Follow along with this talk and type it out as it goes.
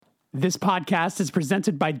This podcast is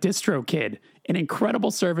presented by DistroKid, an incredible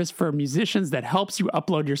service for musicians that helps you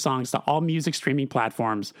upload your songs to all music streaming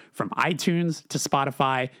platforms, from iTunes to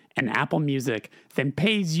Spotify and Apple Music, then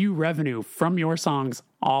pays you revenue from your songs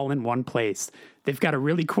all in one place. They've got a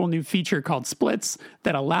really cool new feature called Splits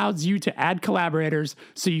that allows you to add collaborators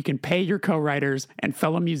so you can pay your co-writers and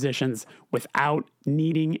fellow musicians without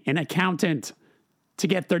needing an accountant. To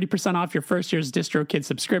get 30% off your first year's DistroKid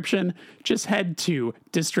subscription, just head to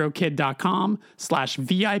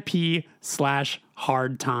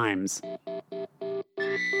distrokid.com/VIP/hard times.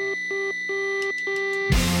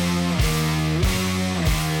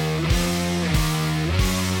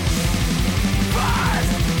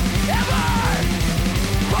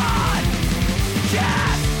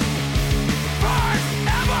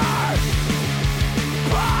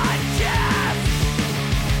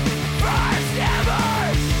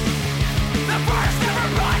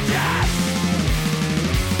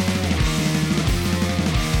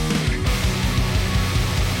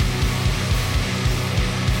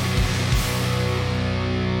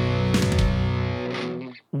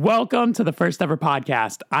 Welcome to the first ever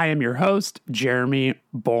podcast. I am your host, Jeremy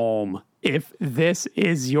Bohm. If this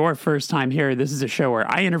is your first time here, this is a show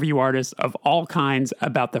where I interview artists of all kinds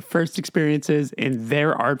about the first experiences in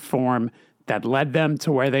their art form that led them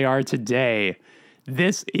to where they are today.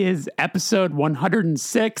 This is episode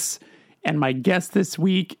 106, and my guest this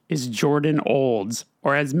week is Jordan Olds,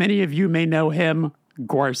 or as many of you may know him,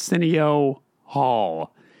 Gwarsenio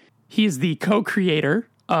Hall. He is the co-creator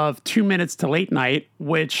of 2 Minutes to Late Night,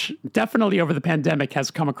 which definitely over the pandemic has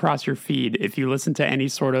come across your feed. If you listen to any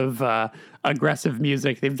sort of aggressive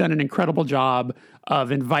music, they've done an incredible job of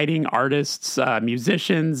inviting artists,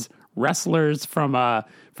 musicians, wrestlers from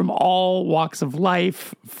all walks of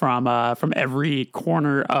life, from every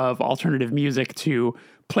corner of alternative music to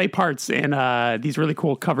play parts in these really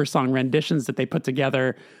cool cover song renditions that they put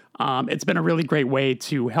together. It's been a really great way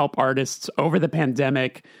to help artists over the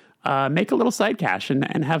pandemic make a little side cash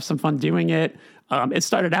and have some fun doing it. It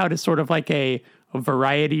started out as sort of like a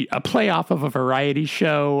play off of a variety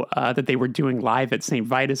show that they were doing live at St.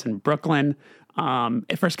 Vitus in Brooklyn.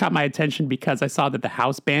 It first caught my attention because I saw that the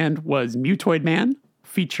house band was Mutoid Man,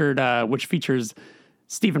 which features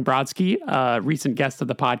Stephen Brodsky, recent guest of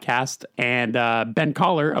the podcast, and Ben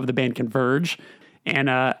Collar of the band Converge.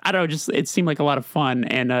 And I don't know, it seemed like a lot of fun.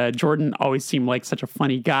 And Jordan always seemed like such a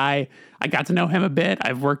funny guy. I got to know him a bit.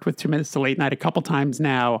 I've worked with 2 Minutes to Late Night a couple times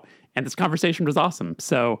now, and this conversation was awesome.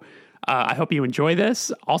 So I hope you enjoy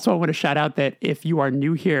this. Also, I want to shout out that if you are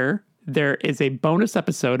new here, there is a bonus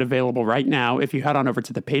episode available right now if you head on over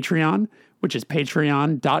to the Patreon, which is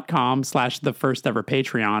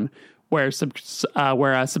patreon.com/thefirsteverpatreon, where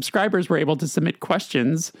subscribers were able to submit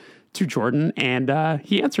questions to Jordan, and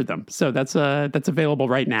he answered them. So that's available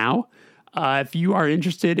right now. If you are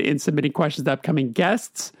interested in submitting questions to upcoming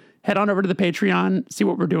guests, head on over to the Patreon, see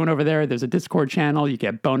what we're doing over there. There's a Discord channel. You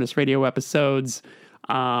get bonus radio episodes.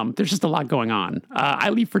 There's just a lot going on.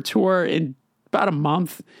 I leave for tour in about a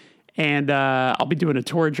month, and I'll be doing a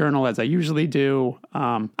tour journal as I usually do.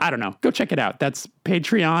 I don't know. Go check it out. That's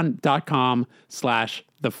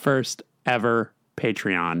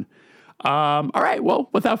patreon.com/thefirsteverpatreon. All right,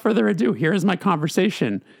 well, without further ado, here is my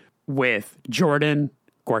conversation with Jordan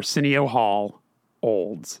Gwarsenio Hall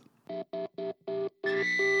Olds.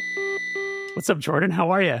 What's up, Jordan?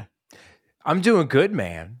 How are you? I'm doing good,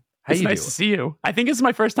 man. How you doing? It's nice to see you. I think it's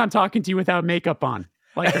my first time talking to you without makeup on.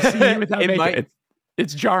 Like, seeing you without makeup.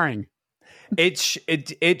 It's jarring. It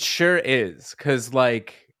sure is, because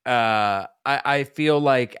I feel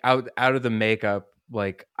like out of the makeup,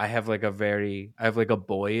 like I have like a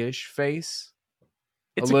boyish face.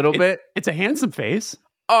 It's a little bit. It's a handsome face.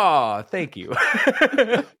 Oh, thank you.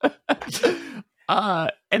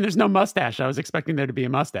 And there's no mustache. I was expecting there to be a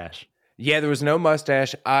mustache. Yeah, there was no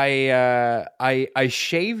mustache. I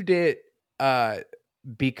shaved it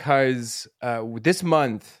because this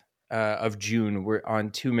month of June, we're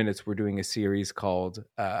on 2 Minutes. We're doing a series called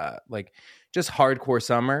just Hardcore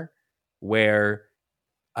Summer, where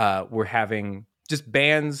we're having just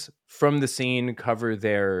bands from the scene cover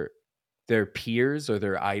their peers or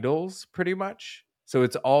their idols, pretty much. So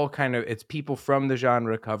it's all it's people from the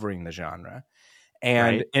genre covering the genre.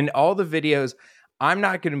 And right. In all the videos, I'm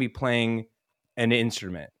not going to be playing an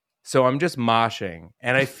instrument. So I'm just moshing.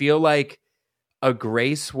 And I feel like a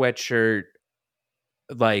gray sweatshirt,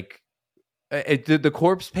 the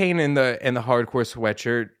corpse paint and the hardcore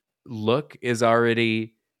sweatshirt look is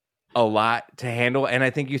already a lot to handle, and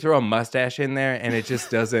I think you throw a mustache in there and it just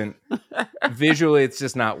doesn't visually, it's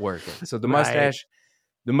just not working. So the mustache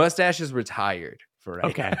is retired for right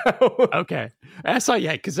Okay. now. Okay. I saw,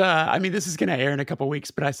 yeah, because I mean, this is going to air in a couple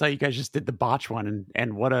weeks, but I saw you guys just did the botch one,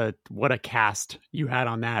 and what a cast you had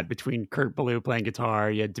on that between Kurt Ballou playing guitar,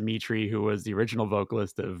 you had Dimitri, who was the original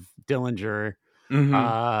vocalist of Dillinger.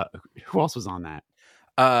 Mhm. Who else was on that?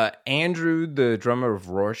 Andrew, the drummer of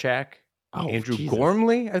Rorschach, Oh, Andrew Jesus.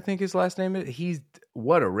 Gormley, I think his last name is. He's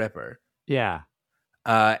what a ripper. Yeah.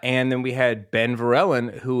 And then we had Ben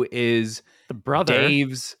Verellen, who is The brother.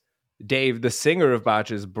 Dave, the singer of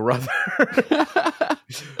Botch's brother,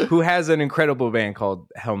 who has an incredible band called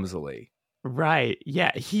Helmsley. Right.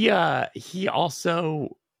 Yeah. He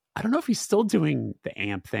also, I don't know if he's still doing the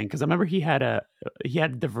amp thing, because I remember he had the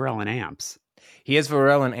Varellin amps. He has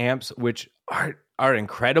Varellin amps, which are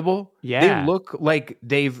incredible. Yeah. They look like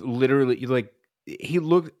they've literally he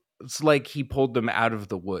looks like he pulled them out of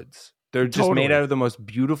the woods. They're just made out of the most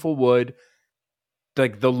beautiful wood.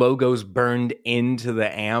 Like the logo's burned into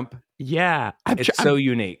the amp. Yeah. It's so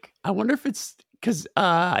unique. I wonder if it's because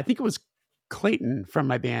I think it was Clayton from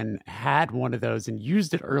my band had one of those and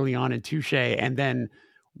used it early on in Touche. And then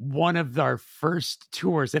one of our first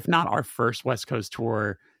tours, if not our first West Coast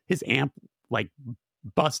tour, his amp like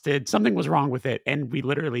busted. Something was wrong with it. And we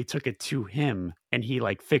literally took it to him and he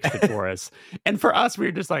like fixed it for us. And for us, we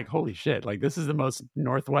were just like, holy shit, like this is the most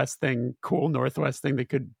cool Northwest thing that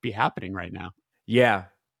could be happening right now. Yeah,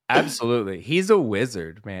 absolutely. He's a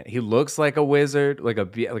wizard, man. He looks like a wizard, like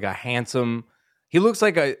a handsome. He looks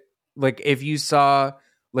like if you saw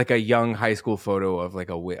like a young high school photo of a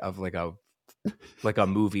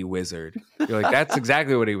movie wizard. You're like, that's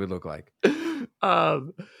exactly what he would look like.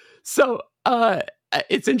 So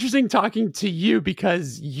it's interesting talking to you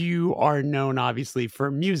because you are known obviously for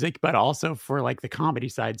music, but also for like the comedy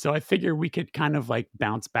side. So I figure we could kind of like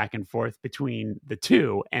bounce back and forth between the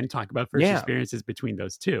two and talk about first experiences between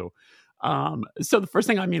those two. So the first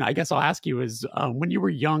thing, I mean, I guess I'll ask you is when you were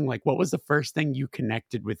young, like what was the first thing you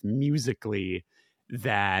connected with musically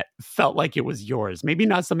that felt like it was yours? Maybe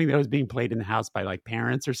not something that was being played in the house by like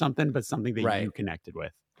parents or something, but something that you connected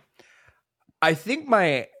with. I think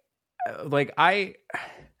I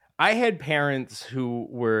had parents who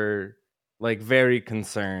were like very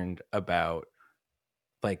concerned about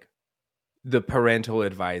like the parental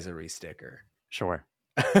advisory sticker. Sure.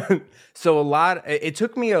 So it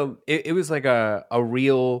took me it was like a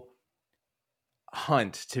real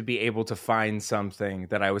hunt to be able to find something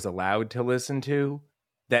that I was allowed to listen to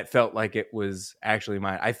that felt like it was actually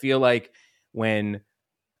mine. I feel like when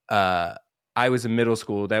I was in middle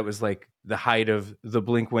school, that was like the height of the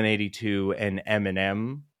Blink-182 and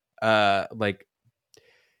Eminem, like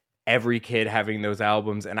every kid having those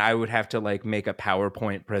albums, and I would have to like make a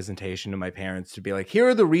PowerPoint presentation to my parents to be like, here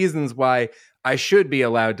are the reasons why I should be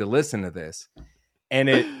allowed to listen to this, and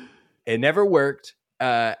it never worked.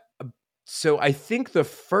 So I think the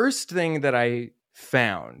first thing that I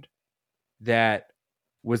found that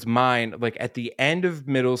was mine, like at the end of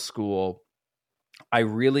middle school, I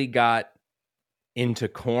really got into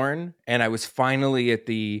Korn, and I was finally at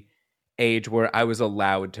the age where I was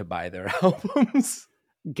allowed to buy their albums.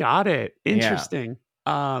 Got it. Interesting.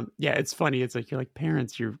 Yeah, it's funny. It's like you're like,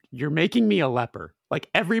 parents, you're making me a leper. Like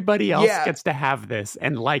everybody else gets to have this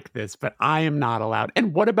and like this, but I am not allowed.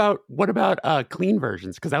 And what about clean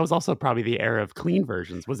versions? Because that was also probably the era of clean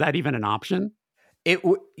versions. Was that even an option?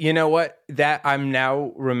 You know what? That I'm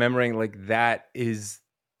now remembering, like that is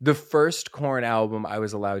the first Korn album I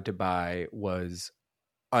was allowed to buy was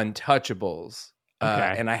Untouchables.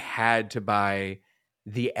 And I had to buy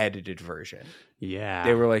the edited version. Yeah.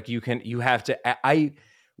 They were like, you have to,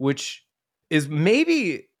 which is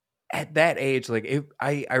maybe at that age, like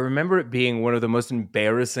I remember it being one of the most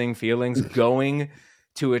embarrassing feelings going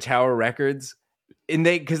to a Tower Records. And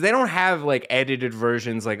because they don't have like edited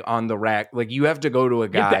versions like on the rack. Like you have to go to a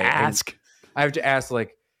guy. You have to ask. I have to ask,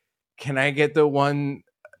 like, can I get the one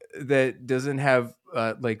that doesn't have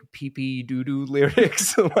like pee pee doo doo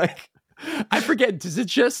lyrics? Like, I forget. Does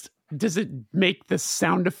it make the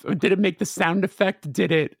sound did it make the sound effect?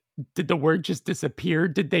 Did the word just disappear?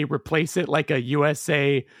 Did they replace it like a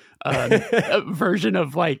USA a version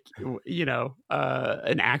of like,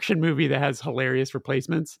 an action movie that has hilarious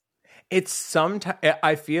replacements? It's sometimes,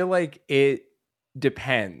 I feel like it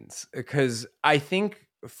depends, because I think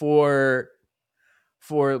for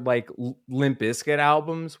like Limp Bizkit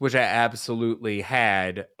albums, which I absolutely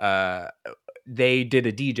had, they did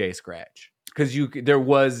a DJ scratch, because there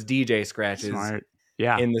was DJ scratches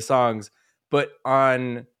in the songs, but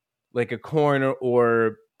on like a Korn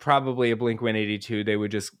or probably a Blink-182, they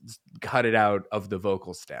would just cut it out of the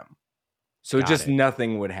vocal stem, so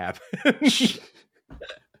nothing would happen.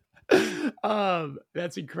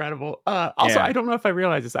 That's incredible. Also, Yeah. I don't know if I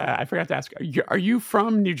realized this. I forgot to ask. Are you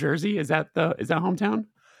from New Jersey? Is that hometown?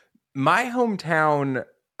 My hometown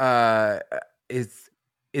uh is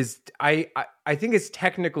I think it's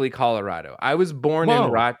technically Colorado. I was born in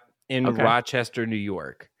Whoa. Okay. Rochester, New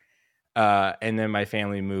York. And then my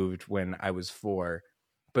family moved when I was 4.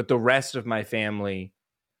 But the rest of my family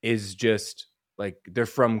is just like they're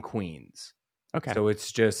from Queens. Okay. So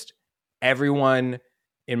it's just everyone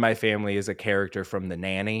in my family is a character from The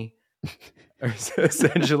Nanny.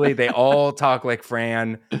 Essentially, they all talk like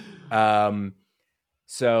Fran.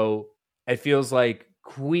 So it feels like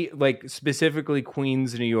specifically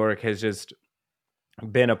Queens, New York has just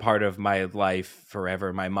been a part of my life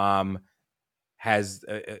forever. My mom has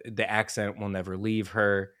the accent will never leave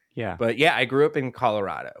her. Yeah. But yeah, I grew up in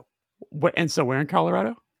Colorado, And so where in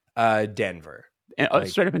Colorado? Denver.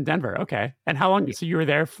 Straight up in Denver. Okay. And how long? So you were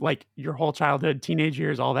there for like your whole childhood, teenage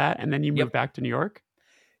years, all that, and then you moved Yep. back to New York?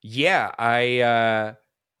 Yeah, I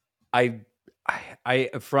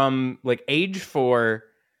from like age 4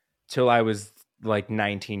 till I was like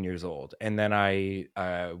 19 years old, and then I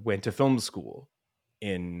went to film school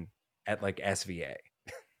at like SVA.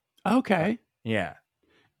 Okay. Yeah.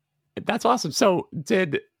 That's awesome. So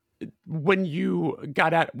when you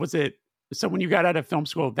got out, when you got out of film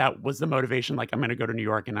school, that was the motivation? Like, I'm going to go to New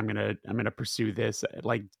York and I'm going to pursue this.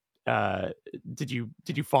 Like, did you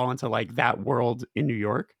fall into like that world in New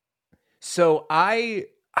York? So I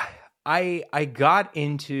got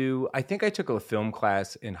into, I think I took a film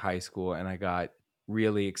class in high school and I got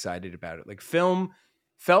really excited about it. Like film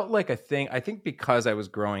felt like a thing. I think because I was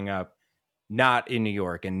growing up not in New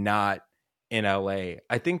York and not in LA.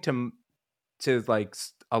 I think to like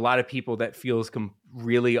a lot of people that feels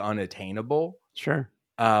really unattainable. Sure.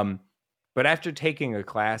 But after taking a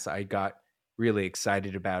class, I got really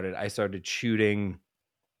excited about it. I started shooting,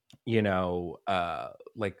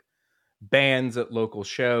 like bands at local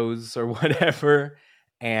shows or whatever,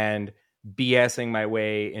 and BSing my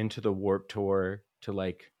way into the Warped Tour to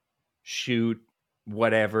like shoot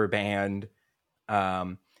whatever band.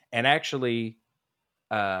 And actually,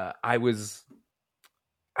 I was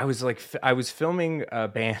filming a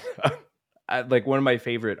band, like one of my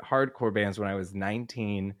favorite hardcore bands when I was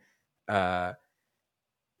 19. Do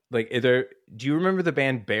you remember the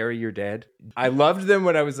band Bury Your Dead? I loved them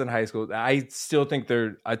when I was in high school. I still think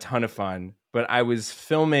they're a ton of fun, but I was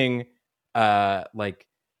filming behind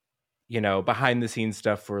the scenes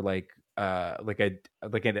stuff for a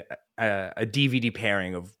DVD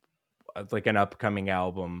pairing of like an upcoming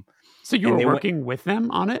album. So you were working with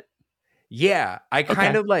them on it? Yeah, I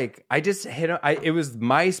kind of I just hit. It was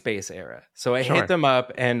MySpace era, so I hit them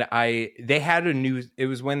up, and they had it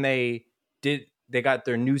was when they got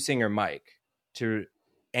their new singer Mike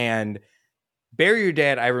and Bury Your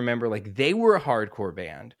Dead. I remember like they were a hardcore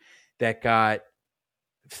band that got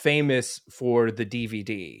famous for the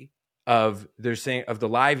DVD of the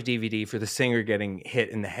live DVD for the singer getting hit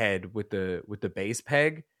in the head with the bass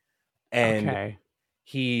peg, and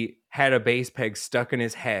he had a bass peg stuck in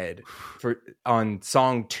his head on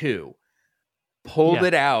song 2, pulled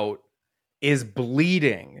it out, is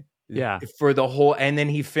bleeding for the whole, and then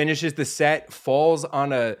he finishes the set, falls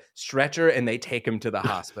on a stretcher, and they take him to the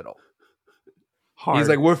hospital. He's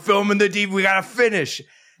like, we're filming the DVD, we gotta finish.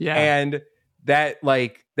 Yeah. And that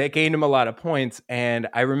gained him a lot of points. And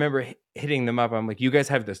I remember hitting them up. I'm like, you guys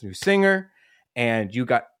have this new singer and you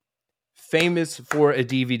got famous for a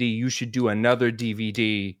DVD. You should do another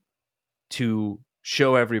DVD to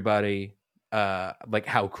show everybody like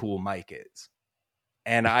how cool Mike is.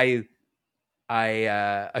 And I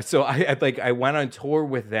went on tour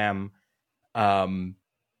with them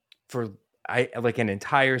for an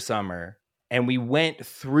entire summer, and we went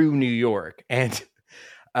through New York, and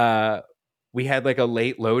we had like a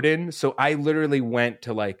late load in. So I literally went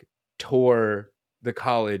to like tour the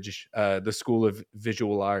college, the School of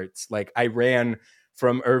Visual Arts. Like I ran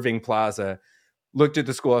from Irving Plaza, looked at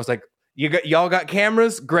the school. I was like, y'all got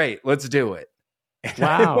cameras? Great. Let's do it. And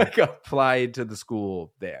wow. I applied to the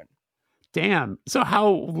school there. Damn. So how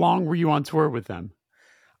long were you on tour with them?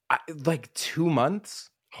 2 months.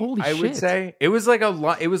 Holy shit. I would say it was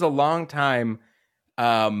it was a long time.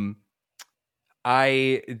 It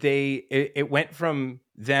went from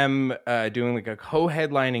them doing like a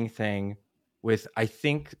co-headlining thing with, I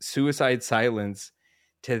think, Suicide Silence,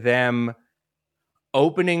 to them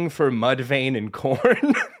opening for Mudvayne and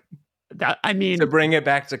Korn. To bring it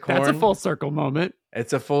back to Korn. That's a full circle moment.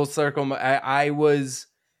 It's a full circle.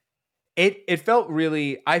 It felt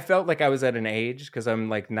really, I felt like I was at an age, because I'm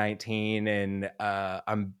like 19 and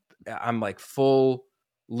I'm like full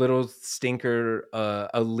little stinker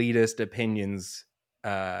elitist opinions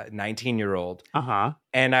 19-year-old.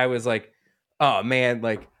 And I was like, oh man,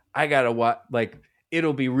 like I gotta watch, like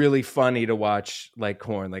it'll be really funny to watch like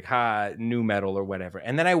Korn, like new metal or whatever.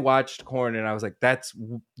 And then I watched Korn and I was like, that's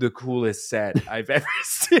the coolest set I've ever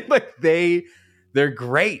seen. Like they're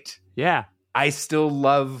great. Yeah. I still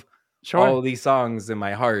love all of these songs in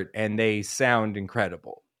my heart, and they sound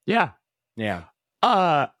incredible. Yeah. Yeah.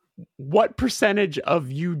 What percentage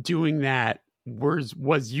of you doing that was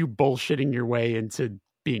you bullshitting your way into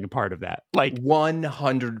being a part of that? Like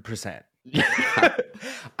 100%.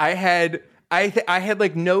 I had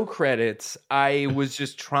like no credits. I was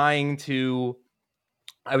just trying to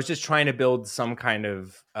build some kind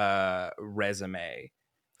of resume.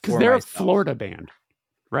 Because they're a Florida band,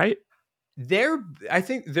 right? I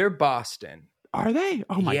think they're Boston. Are they?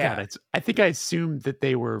 Oh my God. I think I assumed that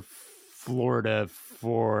they were Florida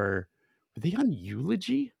were they on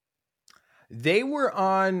Eulogy? They're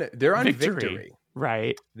on Victory.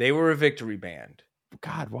 Right. They were a Victory band.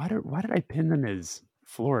 God, why did I pin them as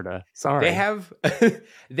Florida? Sorry. They have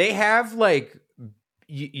like,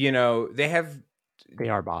 they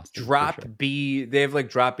are Boston. Drop B. They have like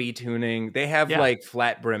drop B tuning. They have like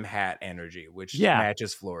flat brim hat energy, which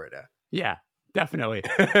matches Florida. Yeah, definitely.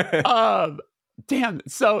 Damn.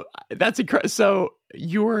 So that's incredible. So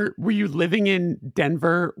were you living in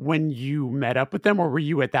Denver when you met up with them, or were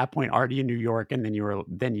you at that point already in New York, and then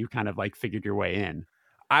you kind of like figured your way in?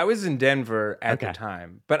 I was in Denver at the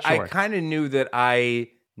time, but I kind of knew that I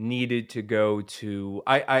needed to go to,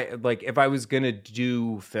 I like, if I was going to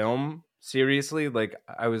do film seriously, like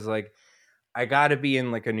I was like, I got to be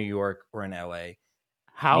in like a New York or an LA.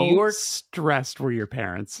 How stressed were your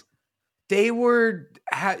parents? They were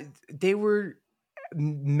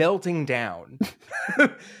melting down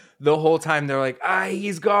the whole time. They're like,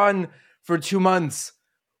 he's gone for 2 months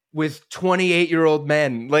with 28-year-old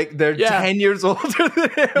men. Like they're 10 years older than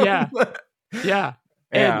him. Yeah.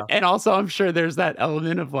 And also I'm sure there's that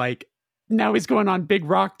element of like, now he's going on big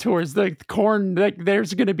rock tours, the Korn, like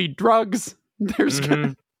there's going to be drugs. There's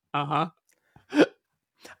I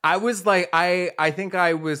was like, I think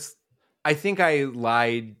I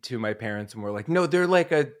lied to my parents and were like, no, they're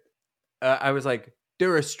like I was like,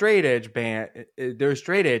 they're a straight edge band. They're a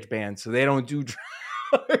straight edge band, so they don't do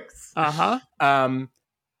drugs.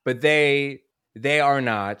 But they are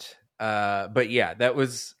not. But yeah, that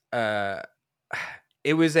was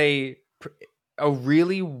it was a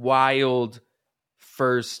really wild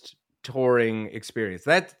first touring experience.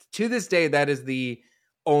 That to this day, that is the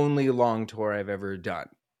only long tour I've ever done.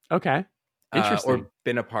 Okay. Interesting. Or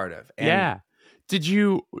been a part of. And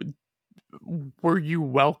were you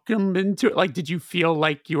welcomed into it? Like, did you feel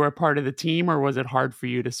like you were a part of the team, or was it hard for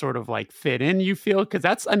you to sort of like fit in, you feel? Because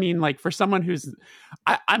that's, I mean, like for someone who's,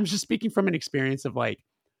 I'm just speaking from an experience of like,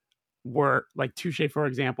 where like Touche, for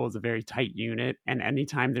example, is a very tight unit. And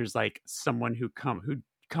anytime there's like someone who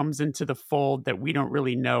comes into the fold that we don't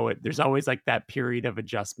really know it, there's always like that period of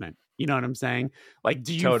adjustment. You know what I'm saying? Like,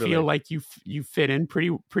 do you feel like you fit in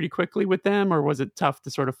pretty quickly with them, or was it tough to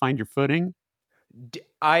sort of find your footing?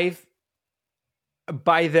 By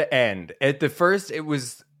the end, at the first, it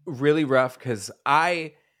was really rough because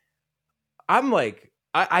I'm like,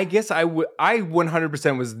 I guess I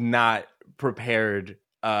 100% was not prepared,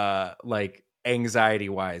 like anxiety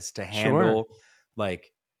wise to handle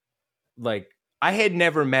like I had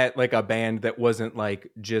never met like a band that wasn't like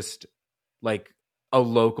just like a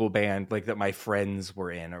local band, like that my friends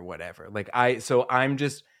were in or whatever. Like so I'm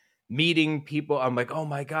just meeting people. I'm like, oh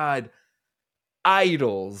my God,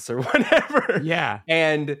 idols or whatever. Yeah.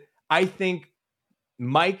 And I think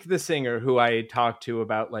Mike, the singer, who I talked to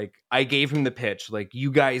about, like, I gave him the pitch, like,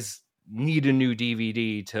 you guys need a new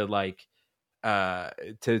DVD to like,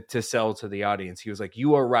 to sell to the audience. He was like,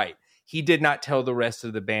 you are right. He did not tell the rest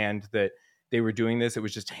of the band that they were doing this. It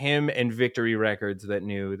was just him and Victory Records that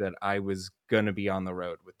knew that I was going to be on the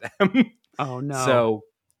road with them. Oh no. So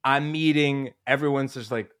I'm meeting, everyone's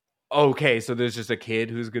just like, okay, so there's just a kid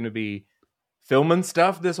who's going to be filming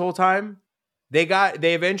stuff this whole time. They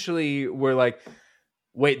eventually were like,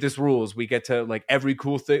 wait, this rules. We get to like every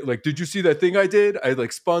cool thing. Like, did you see that thing I did? I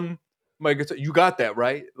like spun my guitar. You got that,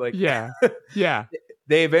 right? Like, yeah.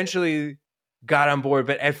 They eventually got on board,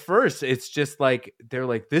 but at first it's just like, they're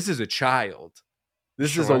like, this is a child.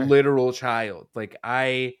 This is a literal child. Like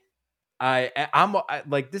I'm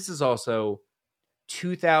like, this is also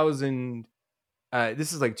 2000.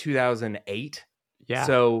 This is like 2008. Yeah.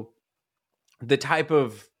 So the type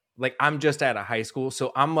of, like, I'm just out of high school.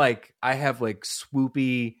 So I'm like, I have like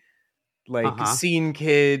swoopy, like scene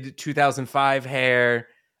kid, 2005 hair.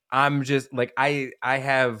 I'm just like I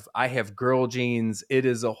have girl jeans. It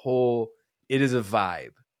is a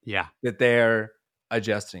vibe Yeah. that they're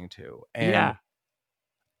adjusting to. And Yeah.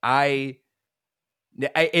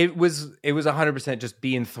 it was 100% just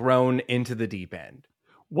being thrown into the deep end.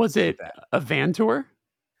 Was with it that. a van tour?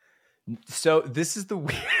 So this is the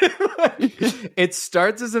weird. It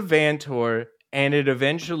starts as a van tour, and it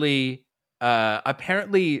eventually,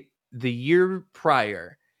 apparently, the year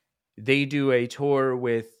prior, they do a tour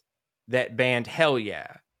with that band Hell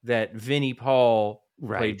Yeah that Vinnie Paul played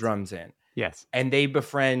Right. drums in, Yes. and they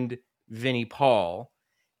befriend Vinnie Paul,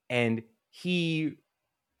 and he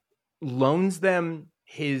loans them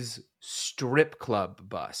his strip club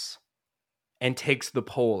bus and takes the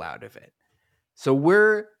pole out of it. So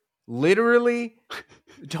we're literally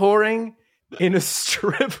touring in a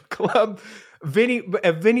strip club, a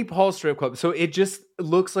Vinnie Paul strip club. So it just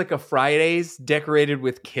looks like a Fridays decorated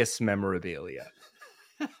with Kiss memorabilia.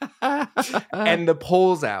 And the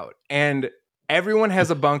pole's out, and everyone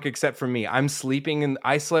has a bunk except for me. I'm sleeping, and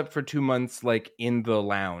I slept for 2 months, like in the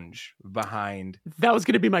lounge behind. That was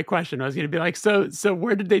going to be my question. I was going to be like, so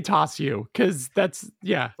where did they toss you? Because that's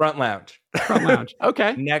Front lounge. front lounge.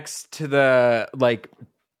 Okay. Next to the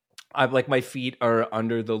I'm like, my feet are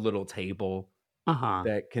under the little table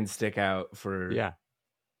that can stick out for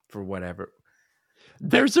whatever.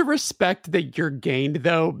 There's a respect that you're gained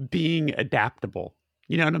though being adaptable.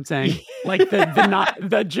 You know what I'm saying? Like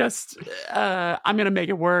the just I'm gonna make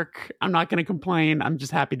it work. I'm not gonna complain. I'm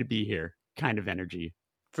just happy to be here kind of energy.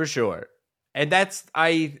 For sure. And that's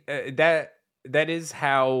that is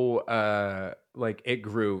how like it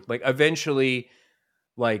grew. Like eventually,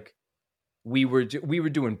 like we were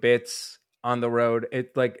doing bits on the road.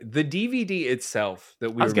 It like the DVD itself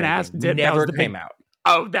that we I was gonna ask, never came out.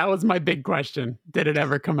 Oh, that was my big question. Did it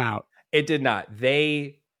ever come out? It did not.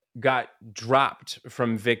 They got dropped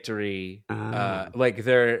from Victory. Like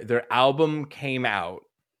their album came out,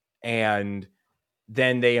 and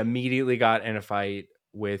then they immediately got in a fight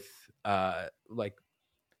with like,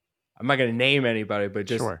 I'm not going to name anybody, but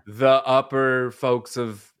just the upper folks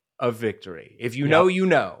of Victory. If you know, you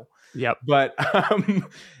know. Yep. But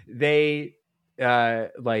they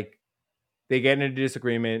like they get in a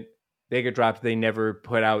disagreement. They get dropped. They never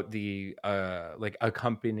put out the like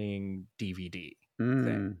accompanying DVD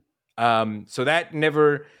thing. So that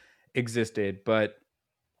never existed. But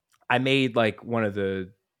I made like one of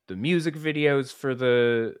the music videos for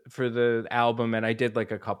the album, and I did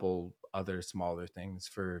like a couple other smaller things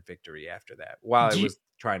for Victory after that while I was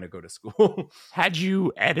trying to go to school. Had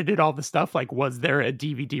you edited all the stuff? Like, was there a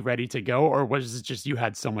DVD ready to go, or was it just you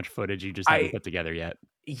had so much footage you just hadn't put together yet?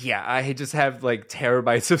 Yeah, I just have like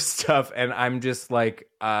terabytes of stuff, and I'm just like,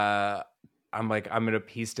 I'm gonna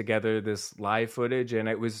piece together this live footage, and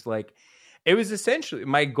it was essentially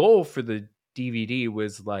my goal for the DVD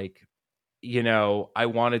was like, you know, I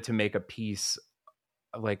wanted to make a piece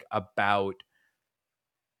like about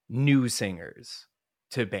new singers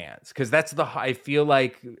to bands, because I feel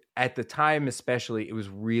like at the time especially it was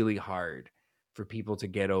really hard for people to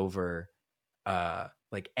get over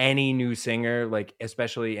like any new singer, like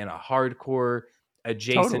especially in a hardcore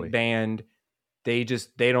adjacent band. They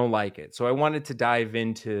don't like it. So I wanted to dive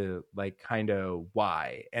into like kind of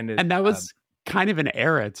why. And that was kind of an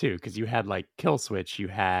era too, because you had like Killswitch, you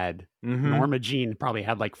had Norma Jean probably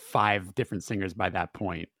had like 5 different singers by that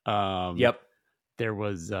point. Yep. There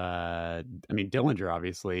was Dillinger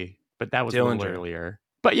obviously, but that was a little earlier.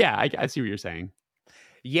 But yeah, I see what you're saying.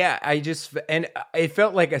 Yeah, and it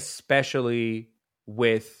felt like, especially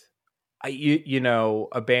with you know,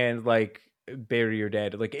 a band like Bury Your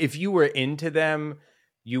Dead, like if you were into them,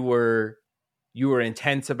 you were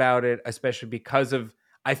intense about it, especially because of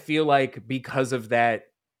that,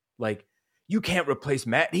 like, you can't replace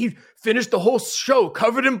Matt. He finished the whole show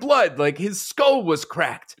covered in blood, like his skull was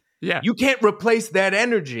cracked. Yeah, you can't replace that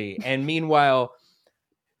energy. And meanwhile,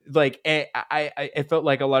 like I felt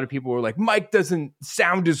like a lot of people were like, Mike doesn't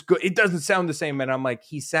sound as good. It doesn't sound the same. And I'm like,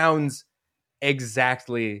 he sounds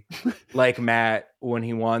exactly like Matt when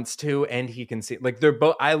he wants to, and he can see, like, they're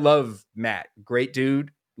both. I love Matt, great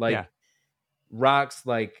dude, like rocks,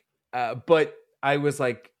 like. But I was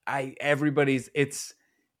like, it's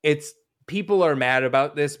people are mad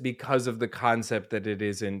about this because of the concept that it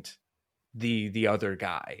isn't the other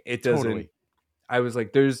guy. It doesn't. Totally. I was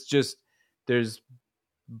like, there's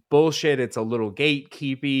bullshit. It's a little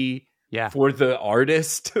gatekeepy for the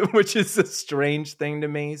artist, which is a strange thing to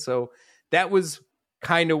me. So that was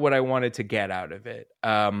kind of what I wanted to get out of it.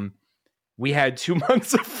 We had 2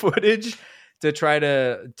 months of footage to try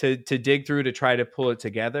to dig through to try to pull it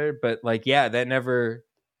together, but like, that never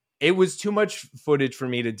it was too much footage for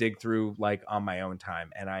me to dig through like on my own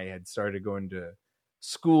time, and I had started going to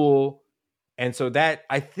school, and so that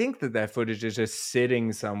I think that footage is just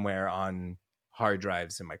sitting somewhere on hard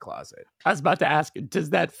drives in my closet. I was about to ask,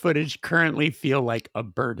 does that footage currently feel like a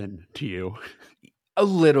burden to you? A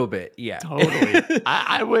little bit, yeah. Totally.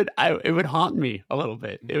 It would haunt me a little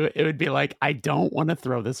bit. It would be like, I don't want to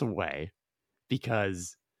throw this away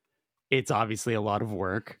because it's obviously a lot of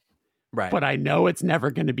work, Right? but I know it's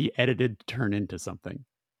never going to be edited to turn into something.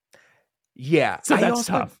 Yeah, so that's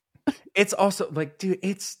tough. It's also like, dude,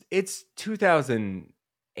 it's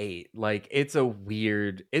 2008. Like, it's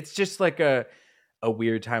just like a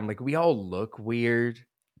weird time. Like, we all look weird.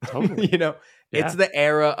 Totally. You know, it's the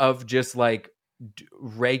era of just like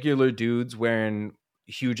regular dudes wearing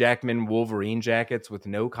Hugh Jackman Wolverine jackets with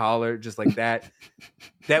no collar, just like that.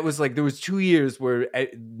 That was like, there was 2 years where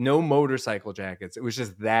no motorcycle jackets. It was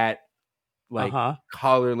just that like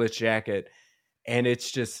collarless jacket, and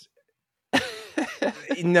it's just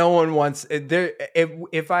no one wants there.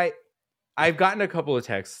 If I've gotten a couple of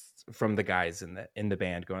texts from the guys in the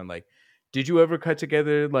band going like, did you ever cut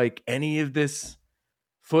together like any of this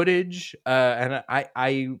footage? And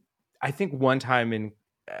I think one time in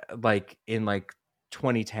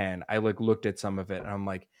 2010, I like looked at some of it and I'm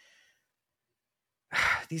like,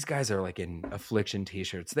 these guys are like in Affliction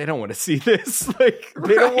t-shirts. They don't want to see this. Like,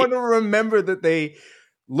 they don't want to remember that they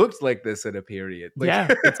looked like this at a period. Like, yeah,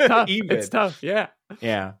 it's tough. It's tough. Yeah.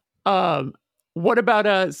 Yeah. What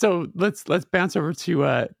about so let's bounce over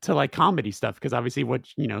to like comedy stuff, because obviously what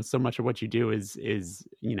so much of what you do is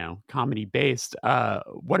comedy based.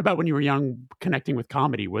 What about when you were young, connecting with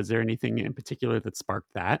comedy? Was there anything in particular that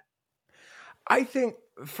sparked that? I think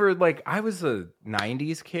for like, I was a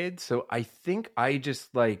 90s kid, so I think I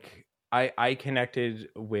just like I connected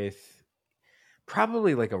with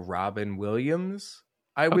probably like a Robin Williams,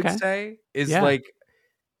 I would say, is like,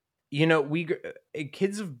 we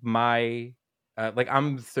kids of my like,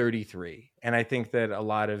 I'm 33, and I think that a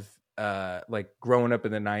lot of like growing up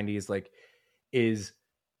in the 90s like is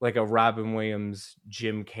like a Robin Williams,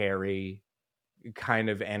 Jim Carrey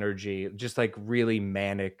kind of energy, just like really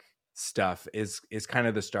manic stuff is kind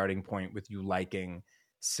of the starting point with you liking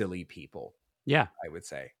silly people. Yeah, I would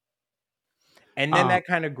say. And then that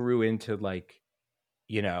kind of grew into like,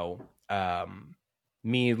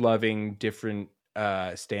 me loving different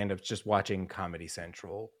stand-ups, just watching Comedy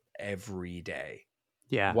Central every day.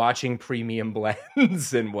 Yeah. Watching premium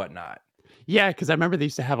blends and whatnot. Yeah, because I remember they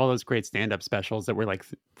used to have all those great stand-up specials that were like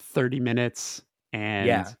 30 minutes,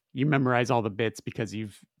 and you memorize all the bits because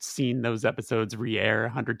you've seen those episodes re-air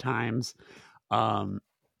 100 times. I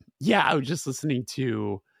was just listening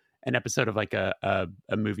to an episode of like a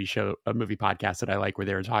movie show, a movie podcast that I like, where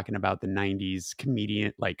they were talking about the 90s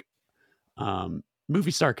comedian, like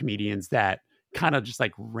movie star comedians that kind of just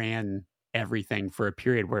like ran everything for a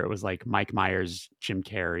period, where it was like Mike Myers, Jim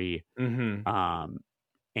Carrey,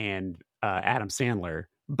 and Adam Sandler.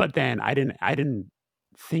 But then I didn't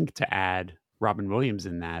think to add Robin Williams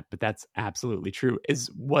in that, but that's absolutely true.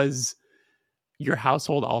 Was your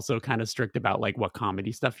household also kind of strict about like what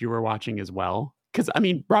comedy stuff you were watching as well? Because I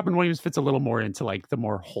mean, Robin Williams fits a little more into like the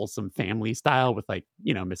more wholesome family style with like,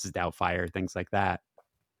 Mrs. Doubtfire, things like that.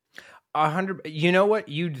 100. You know what?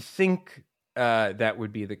 You'd think that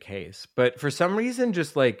would be the case, but for some reason,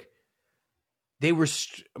 just like they were,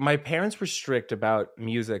 my parents were strict about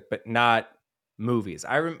music, but not movies.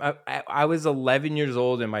 I was 11 years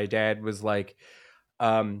old, and my dad was like,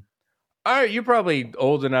 "All right, you're probably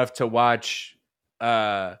old enough to watch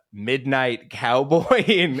Midnight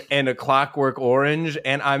Cowboy and A Clockwork Orange,"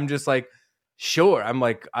 and I'm just like, "Sure." I'm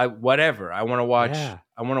like, whatever. I want to watch. Yeah.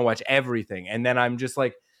 I want to watch everything, and then I'm just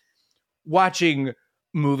like watching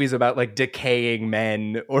movies about like decaying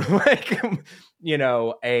men, or like a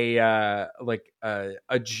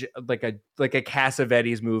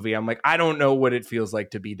Cassavetes movie. I'm like, I don't know what it feels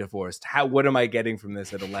like to be divorced. What am I getting from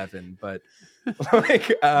this at 11? But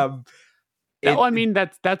like, I mean,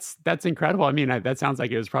 that's incredible. I mean, that sounds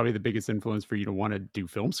like it was probably the biggest influence for you to want to do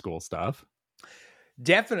film school stuff.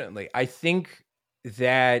 Definitely. I think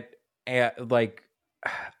that like,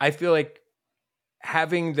 I feel like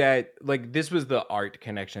having that, like, this was the art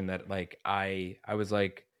connection that like I was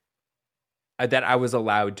like, that I was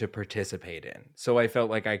allowed to participate in. So I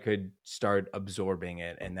felt like I could start absorbing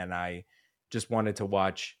it. And then I just wanted to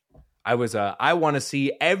watch. I want to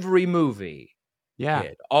see every movie. Yeah.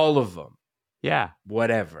 Kid, all of them. Yeah.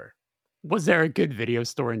 Whatever. Was there a good video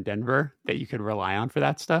store in Denver that you could rely on for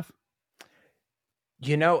that stuff?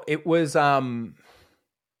 It was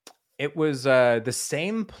the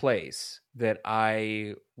same place that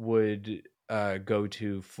I would go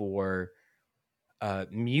to for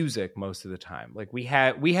music most of the time. Like we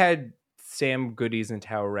had Sam Goody's and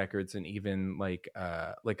Tower Records, and even like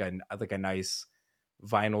a nice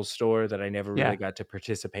vinyl store that I never really got to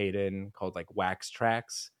participate in called like Wax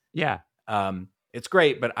Tracks. Yeah. It's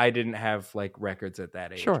great, but I didn't have like records at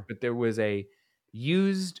that age. Sure. But there was a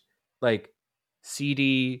used like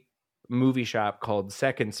CD movie shop called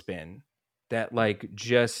Second Spin that like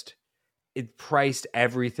just it priced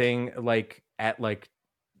everything like at like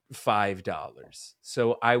 $5.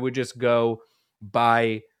 So I would just go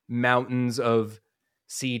buy mountains of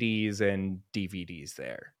CDs and DVDs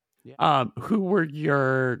there. Who were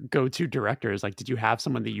your go-to directors? Like, did you have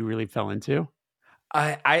someone that you really fell into?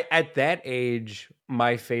 I at that age,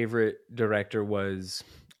 my favorite director was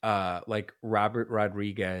like Robert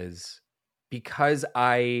Rodriguez, because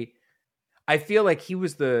I feel like he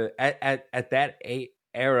was at that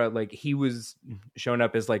era, like he was shown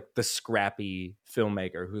up as like the scrappy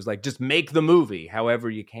filmmaker who's like, just make the movie however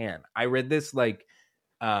you can. I read this like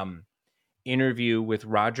interview with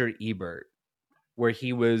Roger Ebert where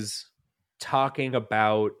he was talking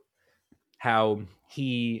about how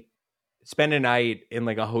he spent a night in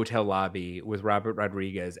like a hotel lobby with Robert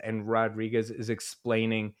Rodriguez, and Rodriguez is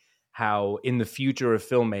explaining how in the future of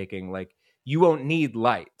filmmaking, like you won't need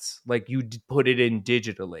lights, like you put it in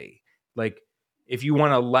digitally. Like if you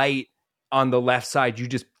want a light on the left side, you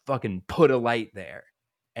just fucking put a light there.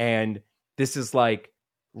 And this is like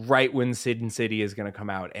right when Sin City is going to come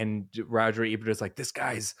out. And Roger Ebert is like, this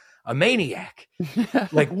guy's a maniac.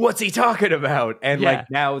 Like, what's he talking about? And like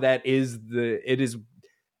now it is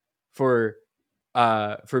for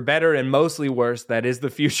better and mostly worse, that is the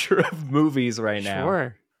future of movies right now.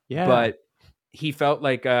 Sure. Yeah. But he felt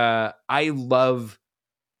like I love,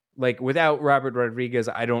 like, without Robert Rodriguez,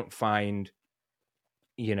 I don't find,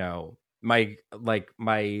 you know, my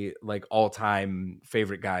all-time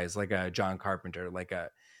favorite guys like John Carpenter, like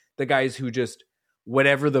the guys who just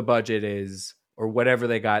whatever the budget is or whatever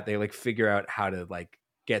they got, they like figure out how to like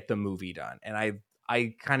get the movie done. And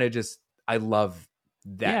I kind of just I love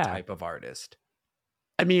that type of artist.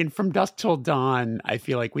 I mean, From Dusk Till Dawn, I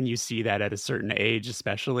feel like when you see that at a certain age,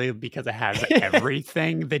 especially because it has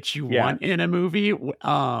everything that you want in a movie,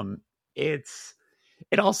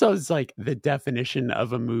 it also is like the definition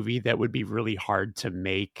of a movie that would be really hard to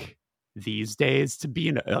make these days, to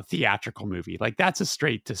be a theatrical movie. Like that's a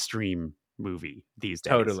straight to stream movie these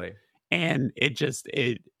days. Totally. And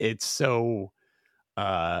it's so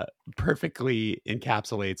perfectly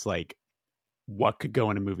encapsulates like what could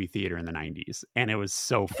go in a movie theater in the 90s, and it was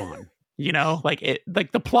so fun. You know, like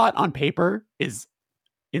the plot on paper is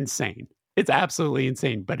insane. It's absolutely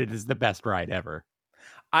insane, but it is the best ride ever.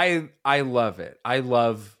 I love it. I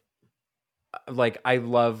love like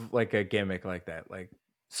a gimmick like that. Like,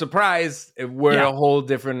 surprise, we're a whole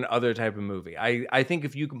different other type of movie. I think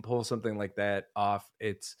if you can pull something like that off,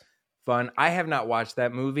 it's fun. I have not watched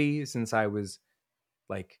that movie since I was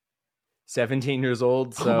like 17 years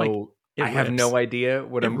old, so I have no idea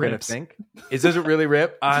what I'm going to think. Does it really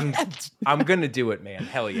rip? I'm going to do it, man.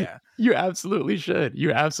 Hell yeah. You absolutely should.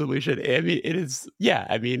 You absolutely should. I mean, it is,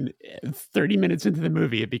 30 minutes into the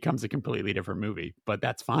movie, it becomes a completely different movie, but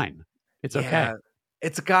that's fine. It's okay.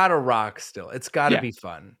 It's got to rock still. It's got to be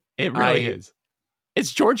fun. It really is.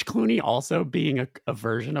 It's George Clooney also being a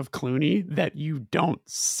version of Clooney that you don't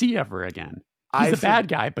see ever again. He's a bad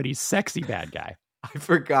guy, but he's sexy bad guy. I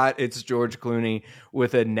forgot it's George Clooney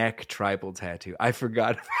with a neck tribal tattoo. I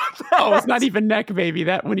forgot about that. Oh, it's not even neck, baby.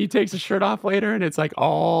 That when he takes his shirt off later and it's like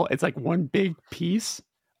one big piece.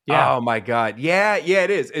 Yeah. Oh my God. Yeah,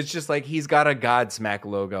 it is. It's just like he's got a Godsmack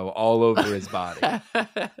logo all over his body.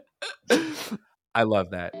 I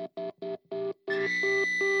love that.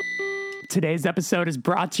 Today's episode is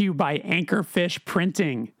brought to you by Anchorfish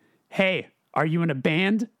Printing. Hey, are you in a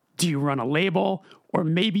band? Do you run a label? Or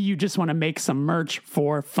maybe you just want to make some merch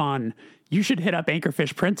for fun? You should hit up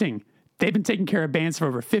Anchorfish Printing. They've been taking care of bands for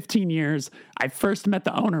over 15 years. I first met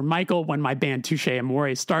the owner, Michael, when my band Touche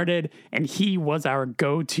Amore started, and he was our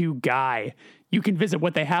go-to guy. You can visit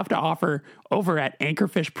what they have to offer over at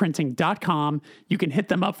anchorfishprinting.com. You can hit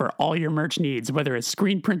them up for all your merch needs, whether it's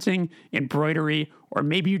screen printing, embroidery, or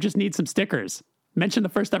maybe you just need some stickers. Mention the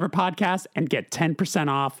First Ever Podcast and get 10%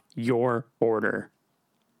 off your order.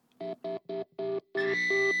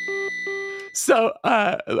 So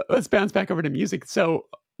let's bounce back over to music. So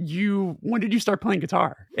when did you start playing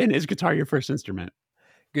guitar? And is guitar your first instrument?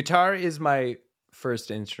 Guitar is my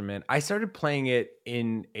first instrument. I started playing it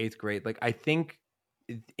in 8th grade. Like I think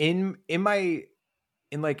in like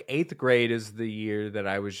 8th grade is the year that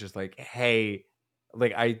I was just like, hey,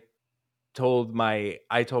 like told my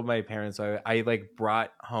parents I like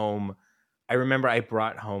brought home. I remember I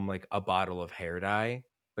brought home like a bottle of hair dye,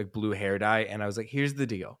 like blue hair dye, and I was like, "Here's the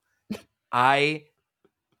deal. I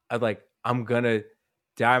I'm gonna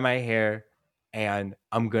dye my hair, and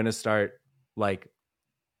I'm gonna start like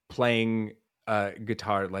playing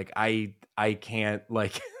guitar. Like I can't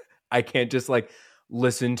like I can't just like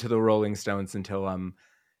listen to the Rolling Stones until I'm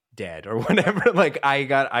dead or whatever. Like I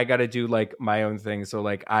got to do like my own thing. So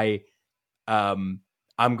like I'm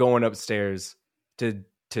going upstairs to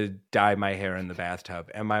dye my hair in the bathtub."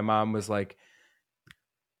 And my mom was like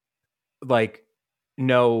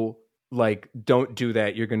no, like don't do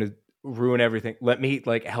that. You're going to ruin everything. Let me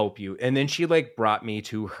like help you. And then she like brought me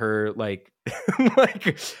to her like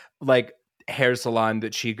like hair salon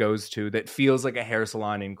that she goes to that feels like a hair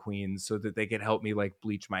salon in Queens, so that they could help me like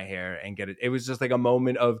bleach my hair and get it. It was just like a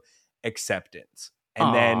moment of acceptance.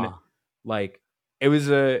 And then like it was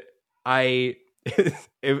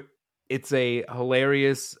it's a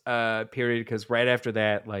hilarious period, because right after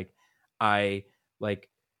that, like I like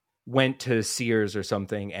went to Sears or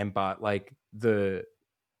something and bought like the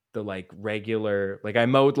like regular, like I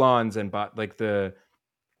mowed lawns and bought like the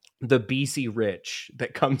BC Rich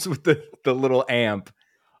that comes with the little amp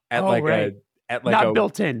at right. at like not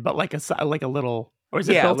built in, but like a little, or is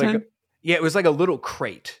it built in? Yeah, it was like a little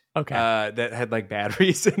crate. Okay. That had like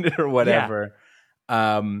batteries in it or whatever.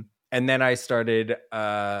 Yeah. And then I started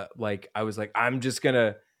like I was like, I'm just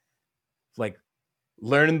gonna like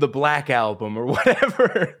learn the Black Album or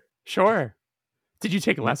whatever. Sure. Did you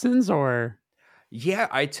take lessons or? Yeah,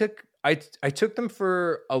 I took them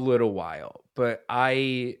for a little while, but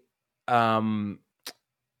I'm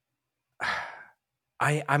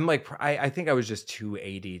like I think I was just too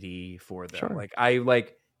ADD for them. Sure. Like I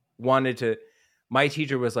like wanted to. My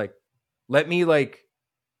teacher was like, "Let me like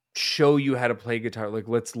show you how to play guitar. Like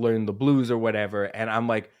let's learn the blues or whatever." And I'm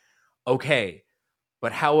like, "Okay,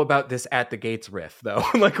 but how about this At the Gates riff though?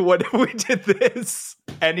 Like what if we did this?"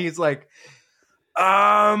 And he's like,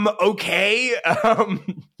 okay.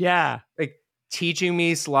 Yeah. Like teaching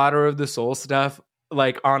me Slaughter of the Soul stuff,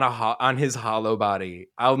 like on his hollow body.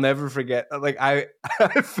 I'll never forget. Like I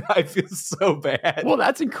feel so bad. Well,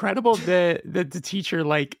 that's incredible that the teacher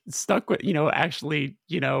like stuck with, actually,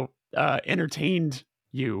 entertained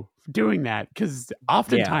you doing that. Because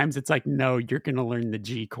oftentimes it's like, no, you're going to learn the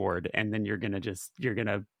G chord and then you're going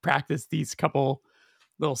to practice these couple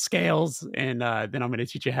little scales and then I'm going to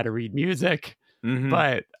teach you how to read music. Mm-hmm.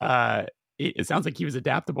 But it sounds like he was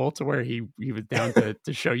adaptable to where he was down to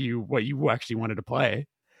show you what you actually wanted to play.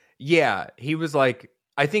 Yeah, he was like,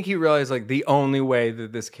 I think he realized like the only way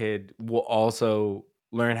that this kid will also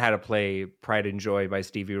learn how to play Pride and Joy by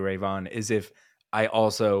Stevie Ray Vaughan is if I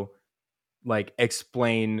also like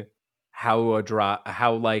explain how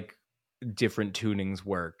like different tunings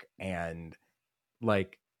work and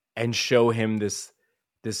show him this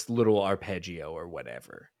little arpeggio or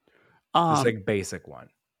whatever. This like basic one.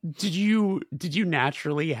 Did you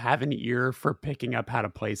naturally have an ear for picking up how to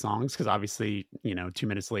play songs? Because obviously, 2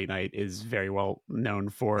 Minutes Late Night is very well known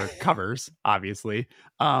for covers, obviously.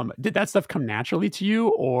 Did that stuff come naturally to you,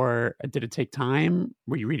 or did it take time?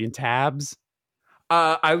 Were you reading tabs?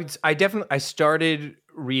 I started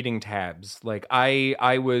reading tabs. Like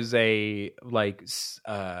I was a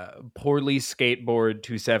poorly skateboard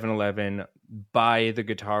to 7-Eleven, buy the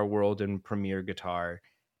Guitar World and Premier Guitar,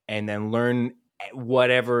 and then learn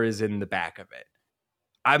whatever is in the back of it.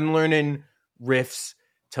 I'm learning riffs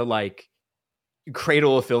to like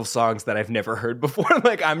Cradle of Filth songs that I've never heard before.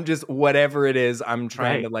 Like I'm just whatever it is, I'm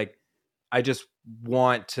trying to like, I just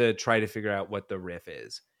want to try to figure out what the riff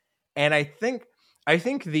is. And I think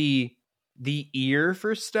the ear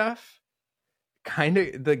for stuff kind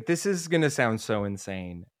of like, this is going to sound so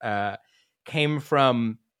insane, came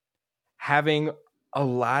from having a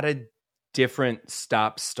lot of different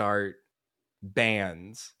stop-start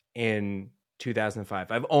bands in 2005.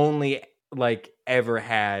 I've only ever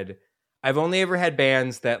had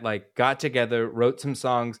bands that like got together, wrote some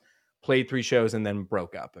songs, played 3 shows, and then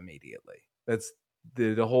broke up immediately. That's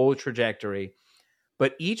the whole trajectory.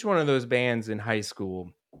 But each one of those bands in high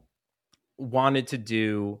school wanted to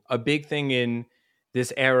do a big thing in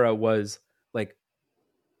this era was like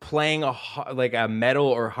playing a metal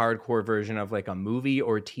or hardcore version of like a movie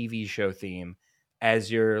or TV show theme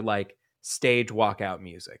as your like stage walkout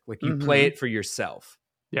music. Like you play it for yourself.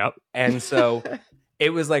 Yep. And so it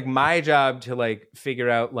was like my job to like figure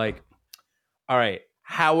out like, all right,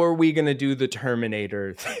 how are we going to do the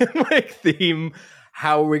Terminator theme?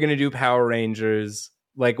 How are we going to do Power Rangers?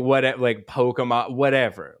 Like what, like Pokemon,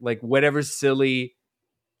 whatever, like whatever silly,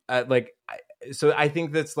 like so I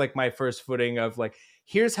think that's like my first footing of like,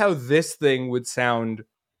 here's how this thing would sound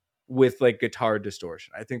with like guitar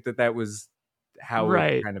distortion. I think that was how it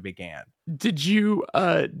Right. kind of began. Did you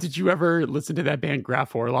ever listen to that band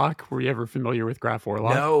Graf Orlock? Were you ever familiar with Graf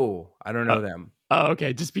Orlock? No, I don't know them. Oh,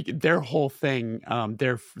 okay. Just their whole thing.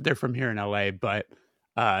 They're from here in LA, but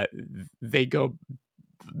they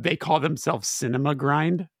call themselves Cinema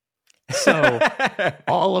Grind. So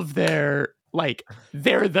all of their like,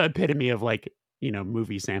 they're the epitome of like,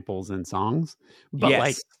 movie samples and songs, but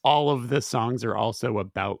like all of the songs are also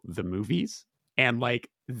about the movies, and like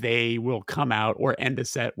they will come out or end a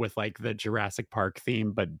set with like the Jurassic Park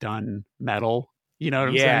theme, but done metal. You know what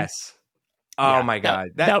I'm saying? Oh my God.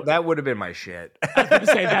 That would have been my shit. I was going to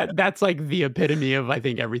say that's like the epitome of, I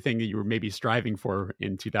think, everything that you were maybe striving for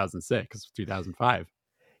in 2006, 2005.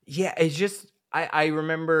 Yeah. It's just, I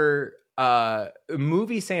remember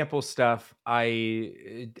movie sample stuff.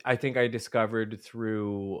 I think I discovered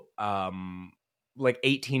through like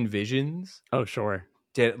 18 Visions. Oh, sure.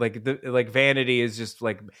 Like Vanity is just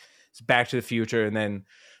like it's Back to the Future and then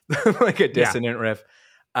like a dissonant riff.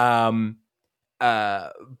 But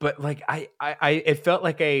like I it felt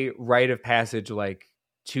like a rite of passage, like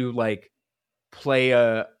to like play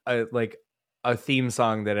a theme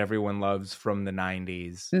song that everyone loves from the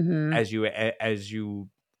 90s as you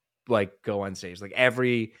like go on stage. Like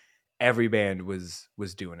every band was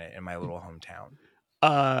doing it in my little hometown.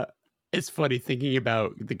 It's funny thinking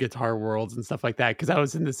about the Guitar Worlds and stuff like that, because I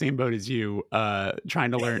was in the same boat as you,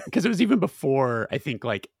 trying to learn, because it was even before I think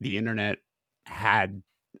like the internet had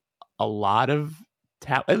a lot of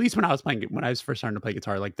at least when I was first starting to play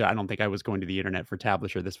guitar, like I don't think I was going to the internet for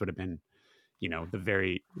tablature. This would have been, the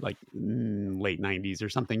very like late 90s or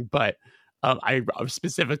something. But I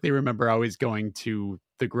specifically remember always going to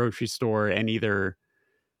the grocery store and either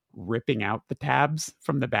ripping out the tabs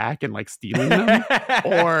from the back and like stealing them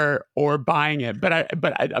or buying it. But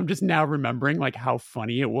I'm just now remembering like how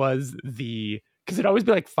funny it was, because it'd always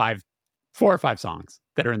be like 4 or 5 songs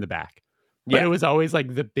that are in the back. But it was always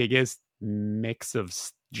like the biggest mix of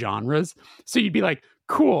genres. So you'd be like,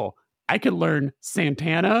 cool, I could learn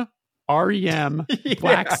Santana, REM,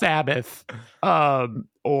 Black Sabbath,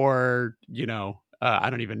 or I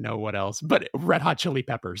don't even know what else, but Red Hot Chili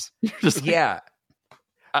Peppers. Just like,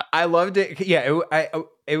 I loved it.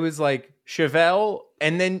 It was like Chevelle,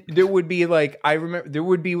 and then there would be like, I remember there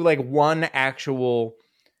would be like one actual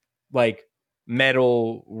like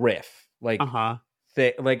metal riff, like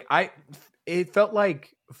it felt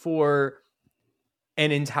like for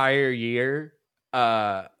an entire year,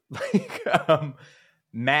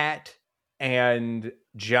 Matt and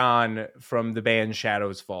John from the band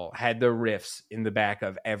Shadows Fall had the riffs in the back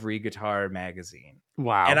of every guitar magazine.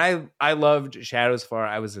 Wow. And I loved Shadows Fall.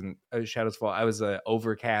 I was in Shadows Fall. I was a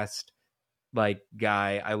Overcast like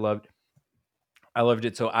guy. I loved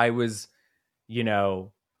it. So I was,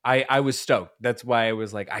 I was stoked. That's why I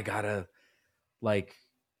was like, I gotta like,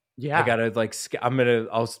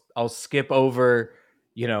 I'll skip over,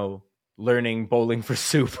 learning Bowling for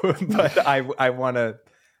Soup, but I want to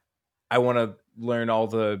learn all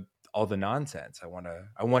the nonsense. I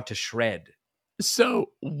want to shred. So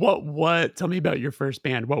what tell me about your first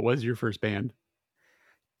band. What was your first band?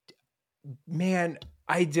 Man,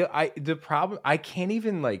 the problem, I can't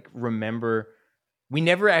even like remember. We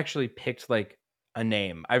never actually picked like a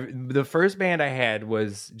name. The first band I had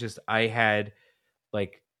was just, I had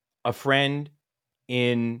like a friend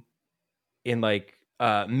in like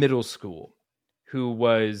middle school who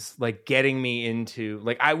was like getting me into,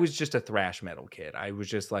 like, I was just a thrash metal kid. I was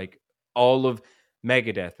just like all of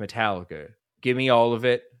Megadeth, Metallica, give me all of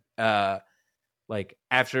it. Like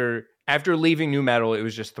after leaving nu metal, it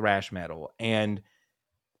was just thrash metal. And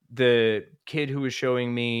the kid who was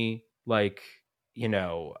showing me like,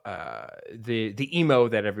 the emo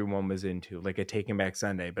that everyone was into, like a Taking Back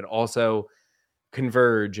Sunday, but also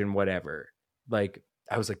Converge and whatever. Like,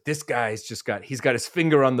 I was like, this guy's he's got his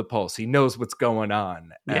finger on the pulse. He knows what's going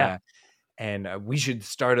on. Yeah. And we should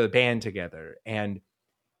start a band together. And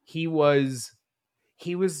he was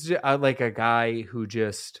like a guy who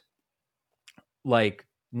just like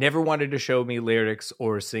never wanted to show me lyrics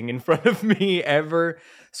or sing in front of me ever.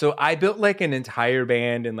 So I built like an entire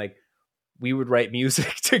band, and like we would write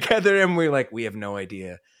music together, and we're like, we have no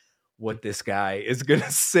idea what this guy is going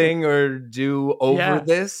to sing or do over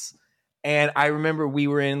this. And I remember we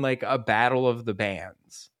were in like a battle of the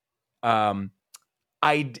bands. I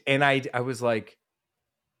was like,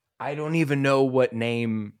 I don't even know what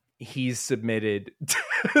name he's submitted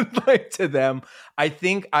to them. I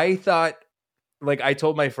thought, like, I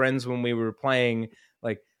told my friends when we were playing,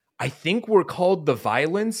 like, I think were called The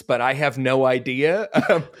Violence, but I have no idea.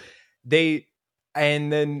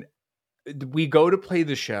 And then we go to play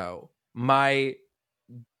the show. My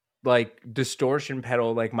like distortion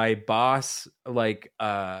pedal, like my Boss, like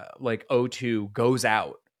O2 goes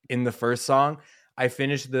out in the first song. I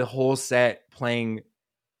finished the whole set playing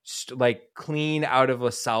like clean out of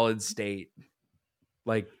a solid state,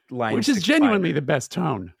 like line, which is genuinely the best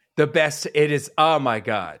tone. The best. It is. Oh my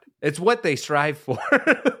God. It's what they strive for.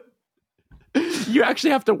 You actually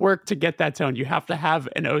have to work to get that tone. You have to have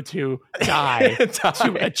an O2 die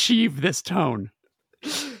to achieve this tone.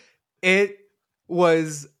 It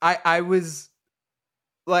was, I was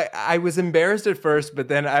embarrassed at first, but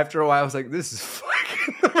then after a while I was like, this is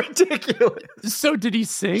fucking ridiculous. So did he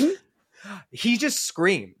sing? He just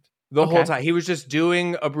screamed the whole time. He was just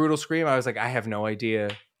doing a brutal scream. I was like, I have no idea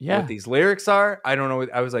what these lyrics are. I don't know.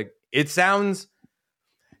 I was like, it sounds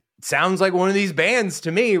like one of these bands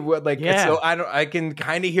to me. So I can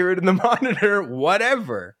kind of hear it in the monitor,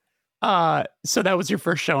 whatever. So that was your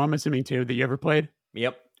first show, I'm assuming, too, that you ever played?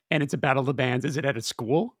 Yep. And it's a battle of the bands. Is it at a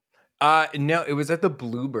school? No, it was at the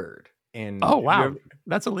Bluebird in. Oh, wow.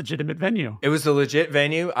 That's a legitimate venue. It was a legit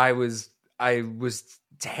venue. I was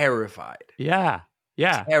terrified. Yeah.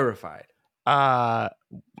 Terrified.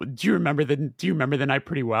 Do you remember the night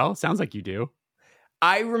pretty well? Sounds like you do.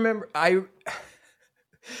 I remember I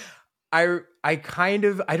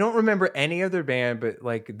don't remember any other band, but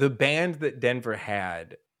like the band that Denver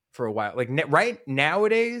had for a while, like right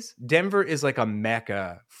nowadays, Denver is like a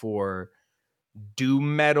mecca for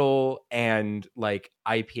doom metal and like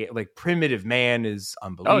IPA, like Primitive Man is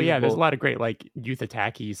unbelievable. Oh yeah, there's a lot of great like Youth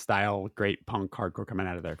Attacky style, great punk hardcore coming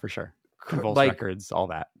out of there for sure. Convulse Records, all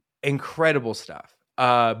that incredible stuff.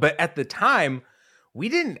 But at the time, we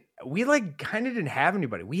kind of didn't have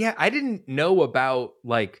anybody. I didn't know about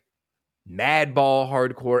like Madball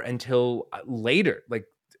hardcore until later. Like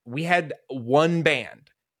we had one band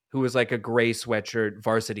who was like a gray sweatshirt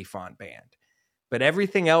varsity font band, but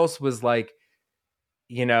everything else was like,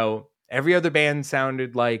 every other band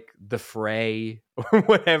sounded like The Fray or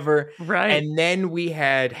whatever. Right. And then we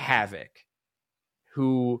had Havoc,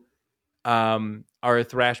 who are a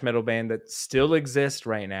thrash metal band that still exists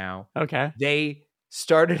right now. Okay. They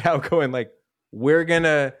started out going like, we're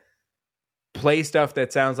gonna play stuff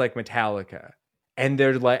that sounds like Metallica, and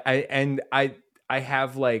they're like, I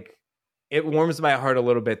have like, it warms my heart a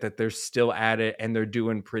little bit that they're still at it and they're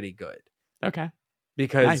doing pretty good. Okay.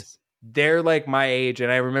 Because they're like my age, and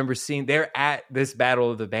I remember they're at this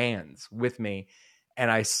Battle of the Bands with me, and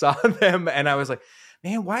I saw them and I was like,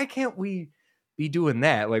 man, why can't we be doing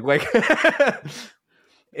that? Like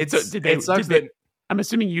I'm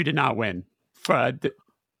assuming you did not win. Hard.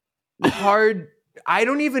 I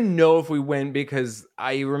don't even know if we win, because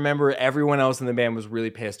I remember everyone else in the band was really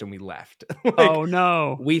pissed and we left. Oh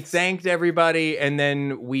no. We thanked everybody, and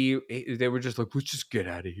then they were just like, let's just get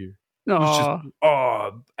out of here. No.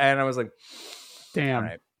 And I was like, damn.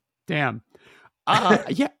 Right. Damn.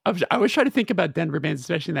 Yeah, I was trying to think about Denver bands,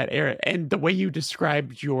 especially in that era, and the way you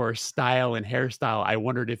described your style and hairstyle. I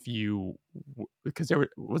wondered if because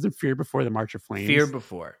wasn't Fear before the March of Flames. Fear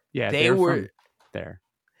before, yeah, they were there.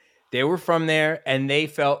 They were from there, and they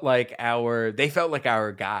felt like our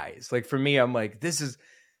guys. Like for me, I'm like, this is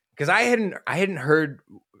because I hadn't heard.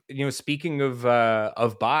 Speaking of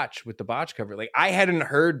Botch with the Botch cover, like I hadn't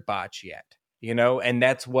heard Botch yet. And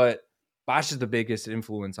that's what Botch is the biggest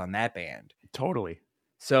influence on that band. Totally.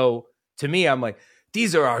 So to me, I'm like,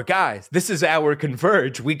 these are our guys. This is our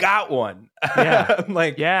Converge. We got one. Yeah. I'm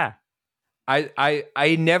like, yeah.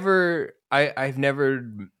 I've never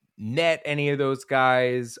met any of those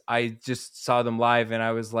guys. I just saw them live, and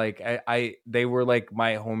I was like, they were like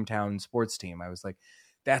my hometown sports team. I was like,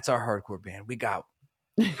 that's our hardcore band. We got,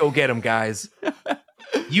 go get them, guys.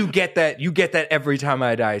 You get that every Time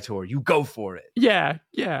I Die tour. You go for it. Yeah.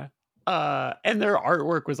 And their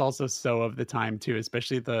artwork was also so of the time too,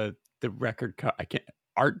 especially the record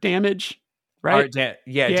Art Damage, right?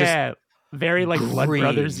 Just very like green. Blood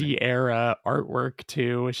Brothers-y era artwork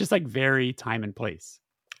too. It's just like very time and place.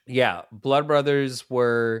 Yeah, Blood Brothers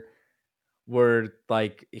were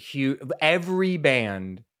like huge. Every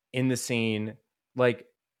band in the scene, like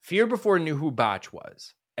Fear Before, knew who Botch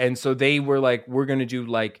was, and so they were like, we're gonna do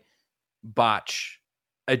like Botch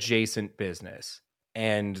adjacent business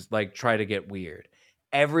and like try to get weird.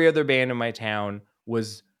 Every other band in my town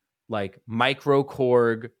was like Micro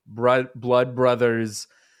Korg, Blood Brothers,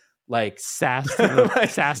 like sass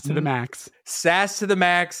to the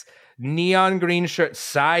max, neon green shirt,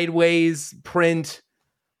 sideways print,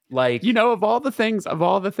 Like, You know, of all the things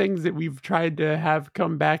that we've tried to have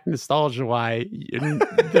come back nostalgia-wise,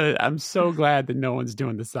 I'm so glad that no one's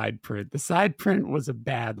doing the side print. The side print was a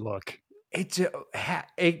bad look.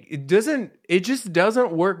 it just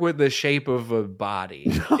doesn't work with the shape of a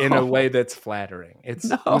body in a way that's flattering. It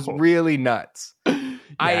was really nuts.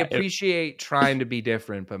 I appreciate trying to be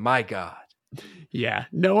different, but my God. Yeah,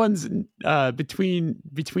 no one's between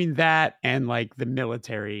that and like the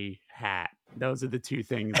military hat. Those are the two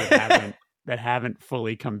things that haven't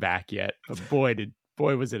fully come back yet. But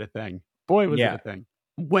boy was it a thing. Boy was it a thing.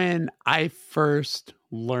 When I first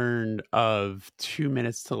learned of 2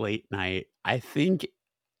 Minutes to Late Night, I think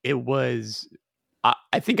it was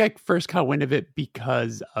I think I first caught wind of it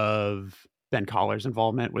because of Ben Collar's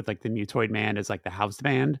involvement with like the Mutoid Man as like the house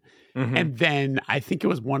band. Mm-hmm. And then I think it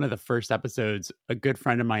was one of the first episodes, a good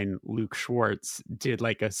friend of mine, Luke Schwartz, did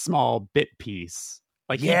like a small bit piece.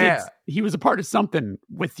 Like he was a part of something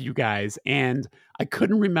with you guys. And I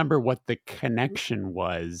couldn't remember what the connection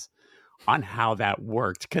was on how that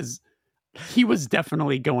worked, because he was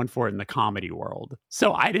definitely going for it in the comedy world.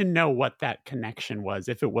 So I didn't know what that connection was,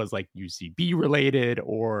 if it was like UCB related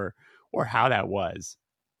or how that was.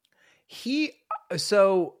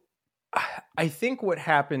 So I think what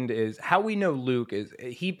happened is, how we know Luke is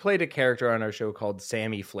he played a character on our show called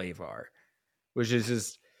Sammy Flavor, which is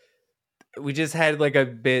just, we just had like a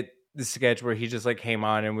bit, the sketch where he just like came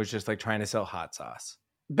on and was just like trying to sell hot sauce.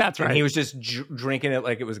 That's right. And he was just drinking it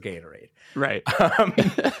like it was Gatorade. Right.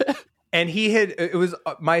 And it was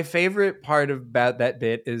my favorite part about that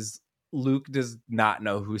bit is Luke does not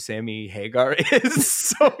know who Sammy Hagar is.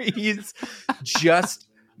 So he's just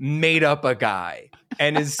made up a guy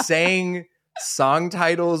and is saying song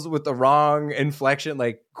titles with the wrong inflection,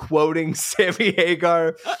 like quoting Sammy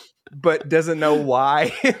Hagar, but doesn't know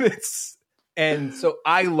why. And so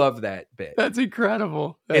I love that bit. That's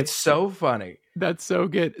incredible. It's so funny. That's so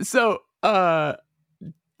good. So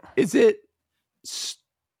is it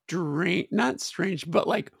strange, not strange, but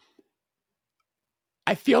like,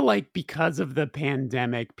 I feel like because of the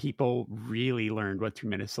pandemic, people really learned what 2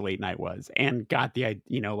 Minutes to Late Night was and got the,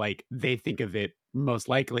 like they think of it most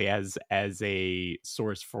likely as a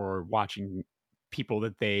source for watching people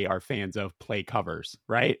that they are fans of play covers,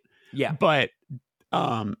 right? Yeah. But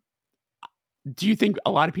do you think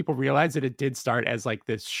a lot of people realize that it did start as like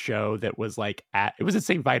this show that was like it was at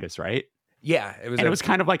St. Vitus, right? Yeah, it was. And it was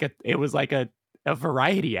kind of like a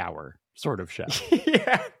variety hour sort of show.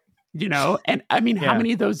 Yeah. And I mean, how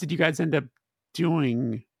many of those did you guys end up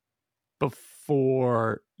doing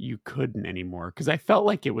before you couldn't anymore? Because I felt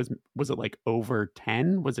like was it like over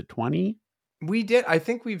 10? Was it 20? We did. I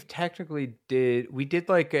think we did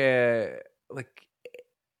like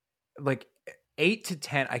like 8 to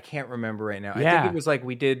 10. I can't remember right now. Yeah. I think it was like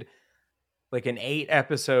we did like an 8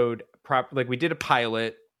 episode like we did a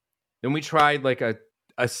pilot. Then we tried like a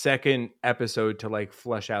second episode to like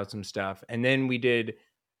flush out some stuff. And then we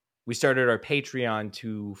started our Patreon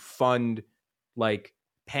to fund like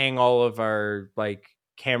paying all of our like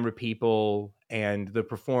camera people and the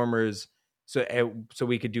performers, so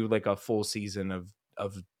we could do like a full season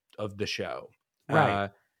of the show. Right.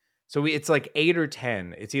 So it's like 8 or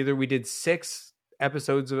 10. It's either we did 6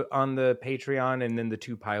 episodes on the Patreon and then the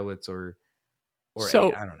 2 pilots or so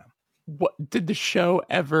 8. I don't know. What did the show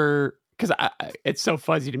ever? Because it's so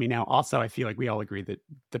fuzzy to me now. Also, I feel like we all agree that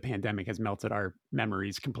the pandemic has melted our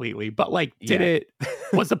memories completely. But like,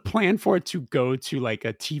 was a plan for it to go to like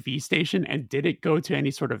a TV station? And did it go to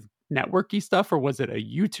any sort of networky stuff, or was it a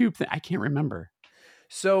YouTube thing? I can't remember.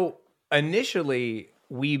 So initially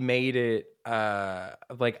we made it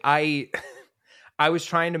like I was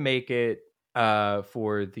trying to make it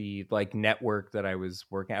for the like network that I was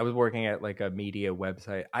working at like a media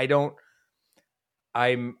website.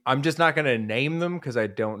 I'm just not going to name them because I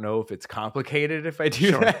don't know if it's complicated if I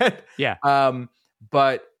do that. Yeah.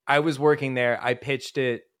 But I was working there. I pitched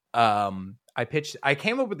it. I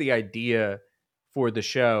came up with the idea for the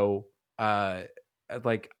show.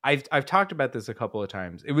 Like I've talked about this a couple of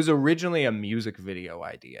times. It was originally a music video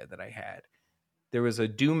idea that I had. There was a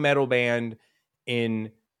doom metal band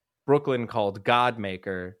in Brooklyn called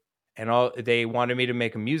Godmaker, and they wanted me to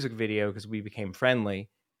make a music video because we became friendly,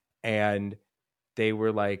 and they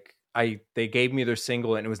were like, they gave me their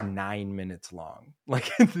single and it was 9 minutes long.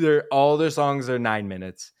 Like all their songs are 9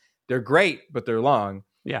 minutes. They're great, but they're long.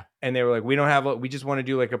 Yeah. And they were like, we just want to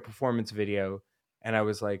do like a performance video. And I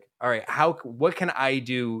was like, all right, what can I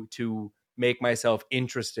do to make myself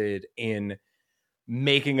interested in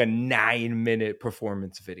making a 9-minute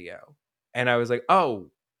performance video? And I was like,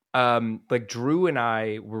 like Drew and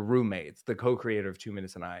I were roommates. The co-creator of 2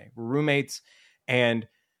 Minutes and I were roommates, and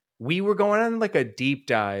we were going on like a deep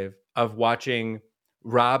dive of watching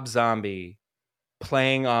Rob Zombie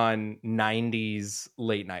playing on 90s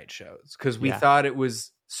late night shows because we thought it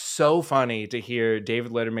was so funny to hear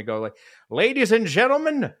David Letterman go like, ladies and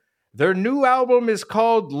gentlemen, their new album is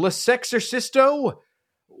called Le Sexorcisto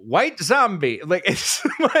White Zombie. Like, it's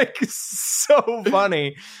like so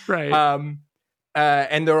funny. Right.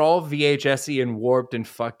 And they're all VHS-y and warped and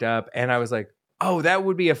fucked up. And I was like, oh, that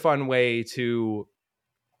would be a fun way to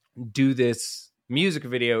do this music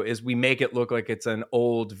video, is we make it look like it's an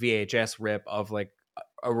old VHS rip of like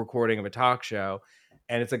a recording of a talk show.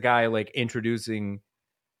 And it's a guy like introducing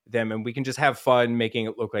them, and we can just have fun making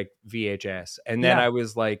it look like VHS. And then I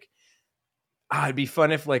was like, it'd be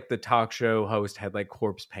fun if like the talk show host had like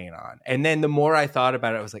corpse paint on. And then the more I thought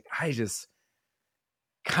about it, I was like, I just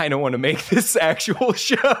kind of want to make this actual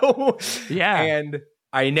show. Yeah. And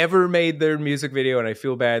I never made their music video, and I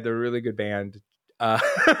feel bad. They're a really good band.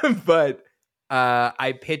 But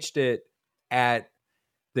I pitched it at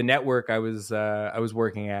the network I was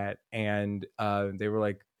working at, and they were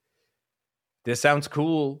like, this sounds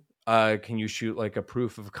cool. Can you shoot like a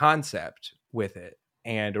proof of concept with it?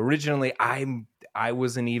 And originally I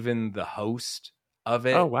wasn't even the host of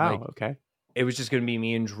it. Oh, wow. Like, okay. It was just going to be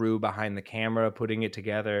me and Drew behind the camera putting it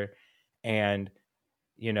together. And,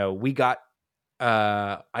 you know, we got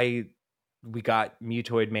Mutoid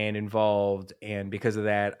Man involved. And because of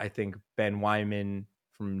that, I think Ben Wyman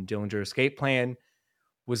from Dillinger Escape Plan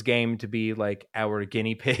was game to be like our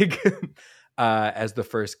guinea pig as the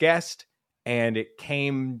first guest. And it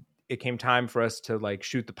came time for us to like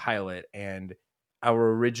shoot the pilot. And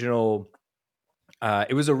our original,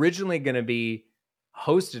 it was originally going to be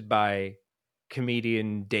hosted by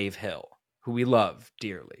comedian Dave Hill, who we love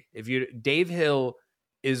dearly. Dave Hill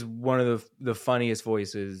is one of the funniest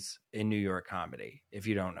voices in New York comedy, if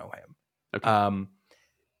you don't know him. Okay.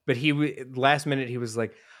 But last minute he was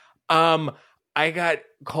like, I got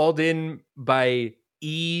called in by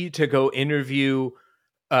E to go interview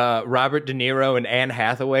Robert De Niro and Anne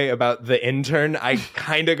Hathaway about The Intern. I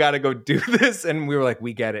kind of got to go do this. And we were like,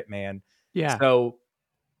 we get it, man. Yeah. So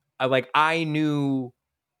I knew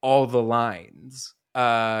all the lines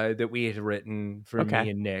that we had written for me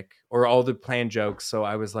and Nick, or all the planned jokes. So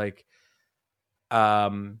I was like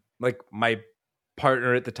my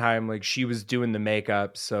partner at the time, like she was doing the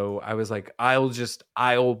makeup. So I was like, I'll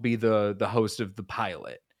be the host of the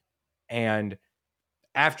pilot. And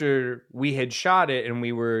after we had shot it and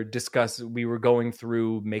we were going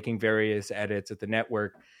through making various edits at the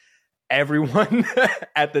network, everyone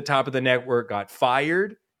at the top of the network got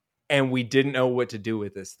fired, and we didn't know what to do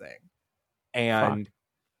with this thing. And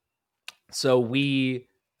so we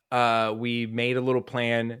made a little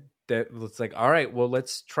plan that was like, all right, well,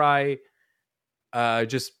 let's try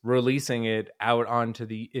just releasing it out into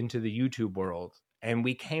the YouTube world. And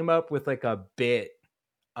we came up with like a bit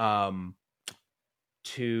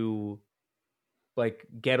to like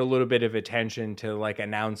get a little bit of attention to like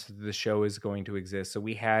announce that the show is going to exist. So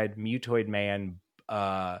we had Mutoid Man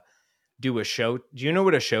do a show. Do you know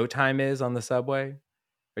what a showtime is on the subway?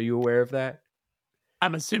 Are you aware of that?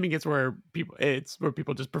 I'm assuming it's where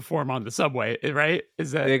people just perform on the subway, right?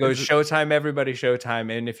 They go showtime, everybody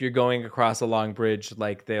showtime. And if you're going across a long bridge,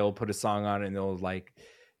 like they'll put a song on and they'll like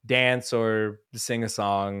dance or sing a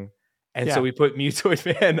song. And so we put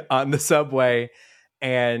Mutoid Man on the subway,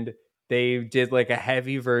 and they did like a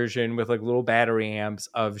heavy version with like little battery amps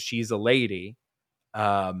of She's a Lady.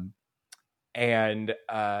 And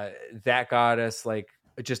that got us like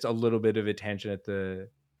just a little bit of attention at the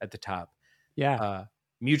top. Yeah.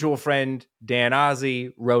 Mutual friend Dan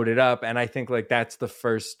Ozzie wrote it up, and I think like that's the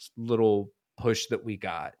first little push that we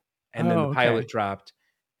got. And then the pilot dropped,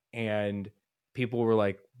 and people were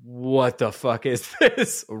like, what the fuck is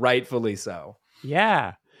this? Rightfully so.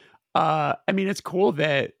 Yeah. I mean, it's cool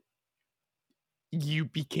that you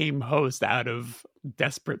became host out of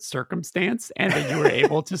desperate circumstance, and that you were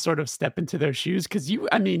able to sort of step into their shoes, because you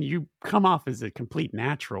come off as a complete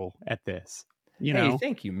natural at this. You know? Hey,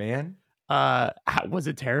 thank you, man. Was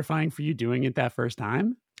it terrifying for you doing it that first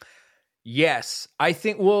time? Yes, I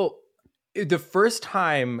think. Well, the first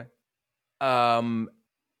time,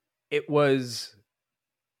 it was.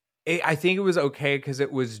 I think it was okay because it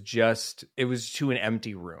was to an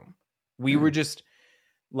empty room. We were just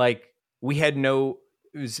like, we had no.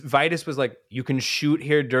 Vitus was like, you can shoot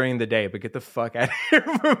here during the day, but get the fuck out of here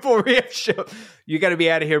before we have show. You got to be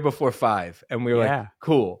out of here before 5. And we were like,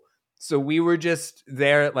 cool. So we were just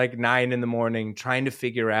there at like 9 a.m. trying to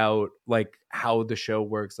figure out like how the show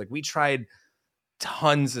works. Like we tried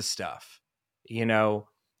tons of stuff, you know,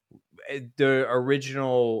 the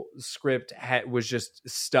original script was just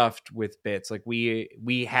stuffed with bits. Like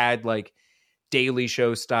we had like Daily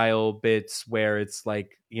Show style bits where it's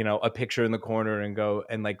like, you know, a picture in the corner and go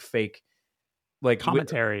and like fake like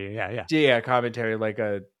commentary.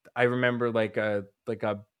 Commentary. I remember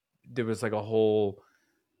there was like a whole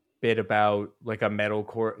bit about like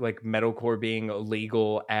metalcore being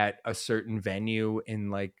illegal at a certain venue in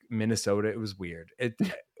like Minnesota. It was weird.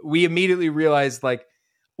 We immediately realized like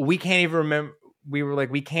we can't even remember. We were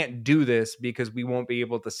like, we can't do this because we won't be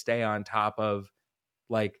able to stay on top of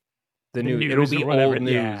like the news. It'll be old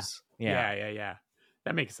news. Yeah.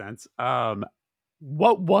 That makes sense. How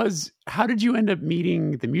did you end up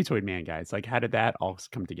meeting the Mutoid Man guys? Like, how did that all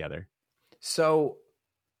come together? So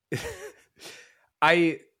it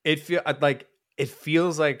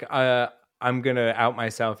feels like I'm gonna out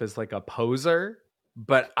myself as like a poser,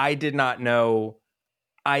 but I did not know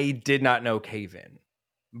Cave In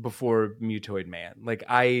before Mutoid Man. Like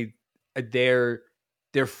they're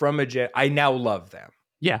from I now love them.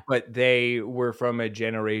 Yeah. But they were from a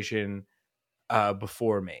generation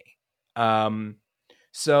before me.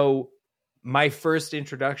 So my first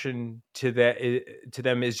introduction to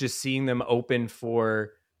them is just seeing them open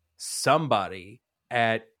for somebody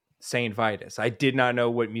at St. Vitus. I did not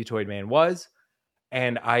know what Mutoid Man was,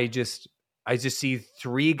 and I just see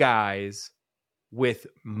three guys with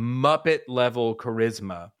Muppet level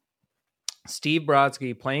charisma. Steve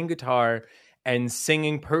Brodsky playing guitar and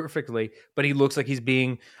singing perfectly, but he looks like he's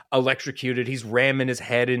being electrocuted. He's ramming his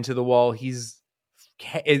head into the wall.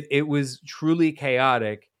 It was truly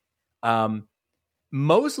chaotic.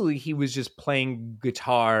 Mostly he was just playing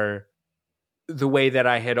guitar the way that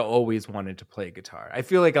I had always wanted to play guitar. I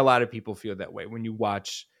feel like a lot of people feel that way when you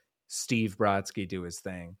watch Steve Brodsky do his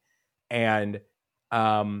thing. And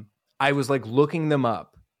I was like looking them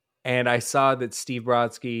up, and I saw that Steve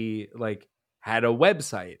Brodsky like had a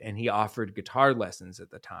website and he offered guitar lessons at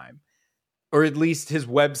the time, or at least his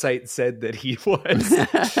website said that he was.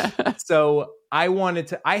 So I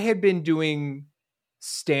had been doing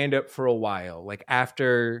stand up for a while. Like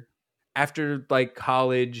after like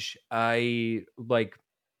college, I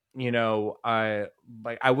wasn't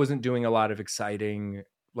doing a lot of exciting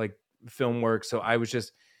like film work. So I was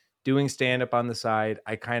just doing stand up on the side.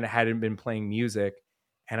 I kind of hadn't been playing music,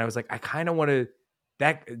 and I was like, I kind of want to,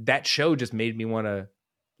 that show just made me want to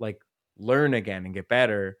like learn again and get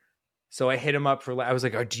better. So I hit him up I was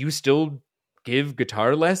like, oh, do you still give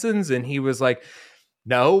guitar lessons? And he was like,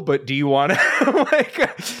 no, but do you want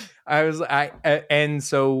to? And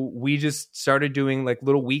so we just started doing like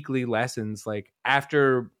little weekly lessons, like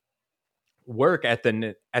after work at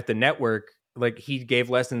the network. Like he gave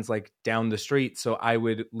lessons like down the street. So I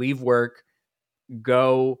would leave work,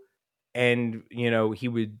 go, and, you know, he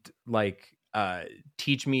would like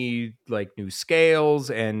teach me like new scales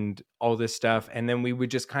and all this stuff. And then we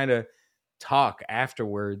would just kind of talk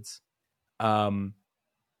afterwards. And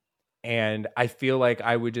I feel like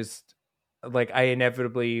I would just like, I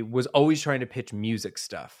inevitably was always trying to pitch music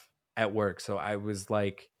stuff at work. So I was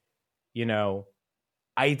like, you know,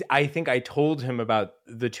 I think I told him about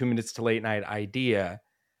the 2 Minutes to Late Night idea.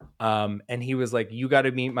 And he was like, you got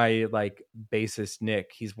to meet my like bassist,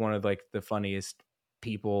 Nick. He's one of like the funniest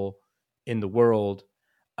people in the world.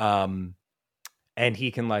 And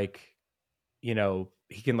he can like, you know,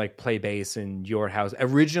 he can like play bass in your house.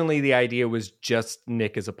 Originally, the idea was just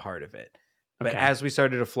Nick as a part of it. But as we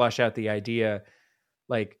started to flush out the idea,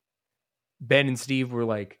 like Ben and Steve were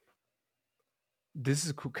like, this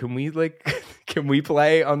is cool. Can we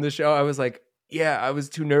play on the show? I was like, yeah, I was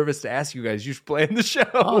too nervous to ask you guys. You should play in the show.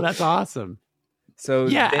 Oh, that's awesome. So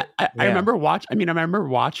yeah, I remember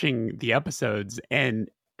watching the episodes, and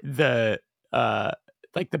the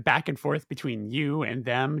like the back and forth between you and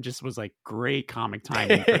them just was like great comic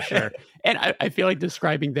timing for sure. And I feel like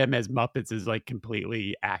describing them as Muppets is like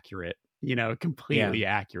completely accurate, you know, completely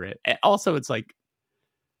accurate. And also, it's like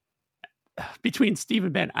between Steve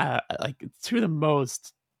and Ben, like two of the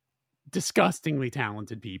most disgustingly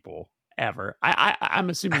talented people ever. I'm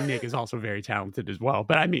assuming Nick is also very talented as well.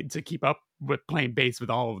 But I mean, to keep up with playing bass with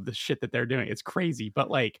all of the shit that they're doing, it's crazy.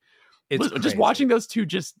 But like, just watching those two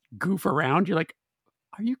just goof around, you're like,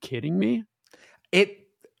 are you kidding me?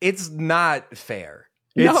 It's not fair.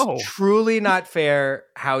 No. It's truly not fair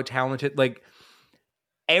how talented, like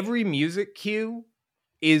every music cue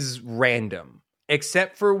is random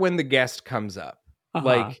except for when the guest comes up.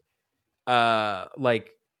 Like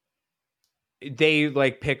they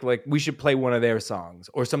like pick like we should play one of their songs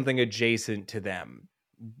or something adjacent to them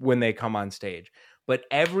when they come on stage. But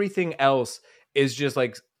everything else is just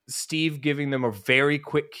like Steve giving them a very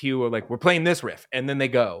quick cue of like, we're playing this riff, and then they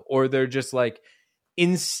go, or they're just like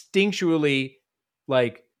instinctually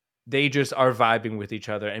like they just are vibing with each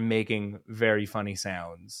other and making very funny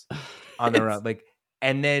sounds on their own. Like,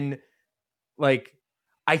 and then like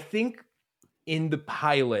I think in the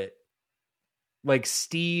pilot, like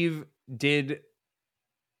Steve did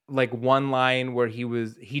like one line where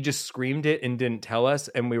he just screamed it and didn't tell us,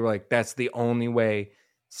 and we were like, that's the only way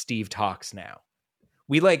Steve talks now.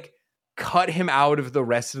 We like cut him out of the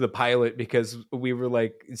rest of the pilot because we were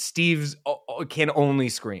like, Steve's can only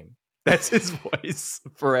scream. That's his voice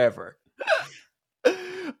forever.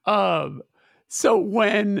 So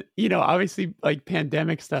when, obviously like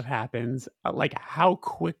pandemic stuff happens, like how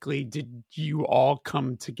quickly did you all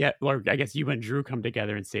come together? Or I guess you and Drew come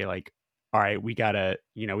together and say like, all right, we gotta,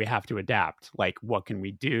 we have to adapt. Like, what can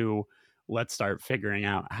we do? Let's start figuring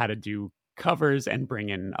out how to do covers and bring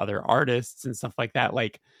in other artists and stuff like that.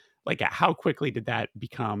 Like how quickly did that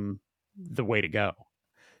become the way to go?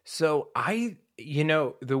 So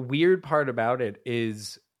the weird part about it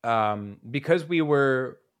is because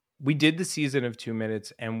we did the season of 2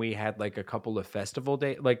 minutes and we had like a couple of festival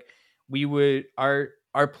days. Like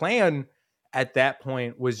our plan at that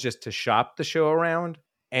point was just to shop the show around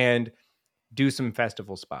and do some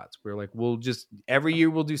festival spots. We're like, every year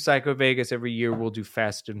we'll do Psycho Vegas. Every year we'll do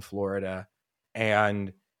Fest in Florida.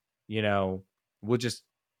 And, we'll just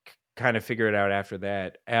kind of figure it out after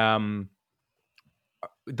that.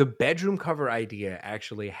 The bedroom cover idea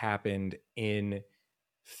actually happened in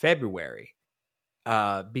February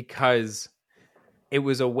because it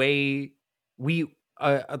was a way the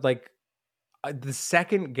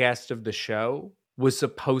second guest of the show was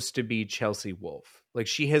supposed to be Chelsea Wolfe. Like,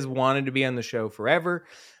 she has wanted to be on the show forever,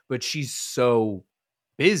 but she's so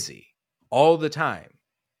busy all the time.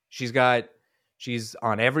 She's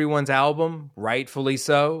on everyone's album, rightfully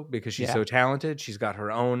so, because she's so talented. She's got her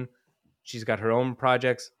own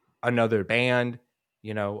projects, another band.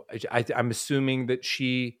 I'm assuming that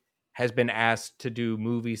she has been asked to do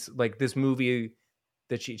movies like this movie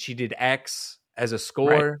that she did X as a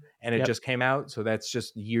score, and it just came out. So that's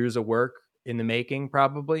just years of work in the making,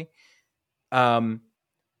 probably.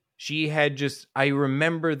 She had I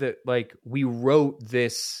remember that like we wrote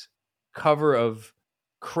this cover of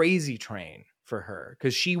Crazy Train for her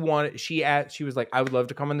because she was like, I would love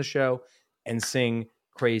to come on the show and sing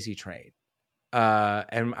Crazy Train.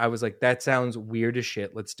 And I was like, that sounds weird as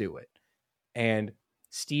shit. Let's do it. And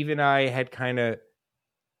Steve and I had kind of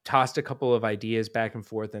tossed a couple of ideas back and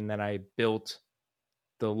forth, and then I built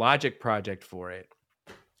the Logic project for it.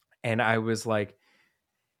 And I was like,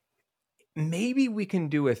 maybe we can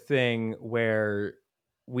do a thing where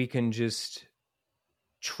we can just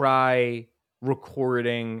try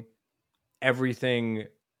recording everything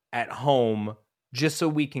at home just so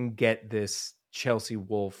we can get this Chelsea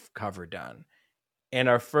Wolfe cover done. And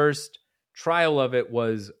our first trial of it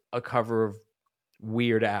was a cover of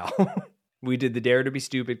Weird Al. We did the Dare to Be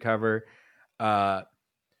Stupid cover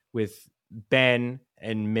with Ben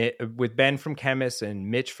with Ben from Chemist and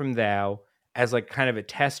Mitch from Thou as like kind of a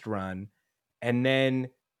test run. And then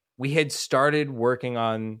we had started working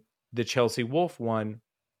on the Chelsea Wolfe one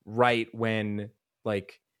right when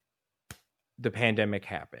like the pandemic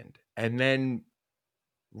happened. And then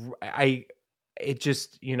like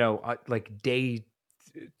day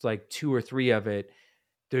like 2 or 3 of it,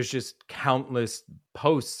 there's just countless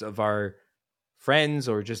posts of our friends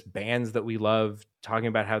or just bands that we love talking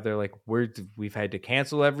about how they're like, we've had to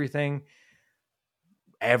cancel everything.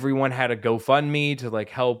 Everyone had a GoFundMe to like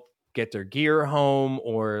help get their gear home,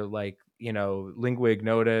 or like, Lingua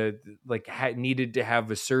Ignota like needed to have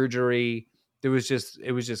a surgery. It was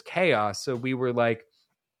just chaos. So we were like,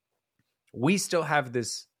 we still have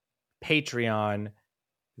this Patreon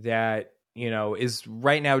that, is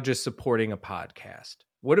right now just supporting a podcast.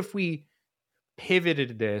 What if we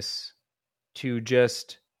pivoted this to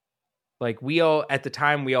just like, at the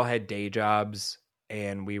time we all had day jobs,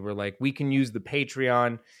 and we were like, we can use the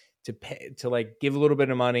Patreon to pay, to like give a little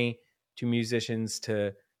bit of money to musicians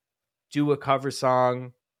to do a cover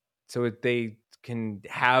song so that they can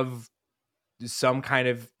have some kind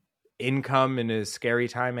of income in a scary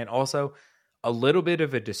time, and also a little bit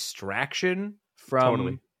of a distraction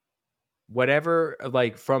from whatever,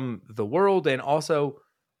 like from the world. And also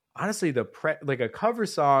honestly, like a cover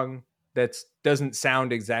song that doesn't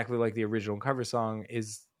sound exactly like the original cover song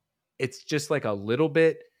it's just like a little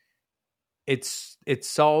bit, it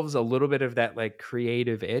solves a little bit of that like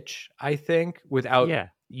creative itch, I think, without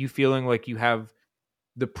you feeling like you have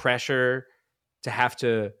the pressure to have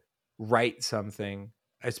to write something,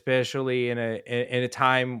 especially in a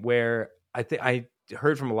time where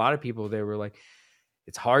heard from a lot of people, they were like,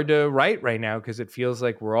 it's hard to write right now because it feels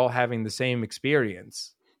like we're all having the same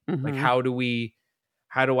experience. Mm-hmm. Like, how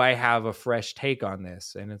do I have a fresh take on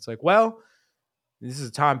this? And it's like, well, this is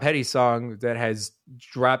a Tom Petty song that has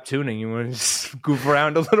drop tuning. You want to just goof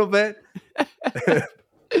around a little bit?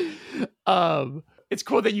 It's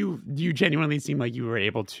cool that you genuinely seem like you were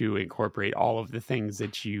able to incorporate all of the things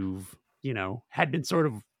that you've, had been sort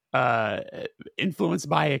of influenced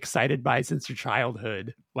by, excited by since your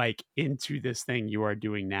childhood, like into this thing you are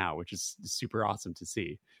doing now, which is super awesome to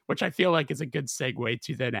see. Which I feel like is a good segue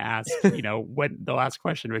to then ask, when the last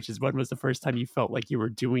question, which is, when was the first time you felt like you were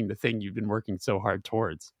doing the thing you've been working so hard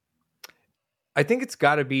towards? I think it's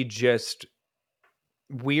got to be just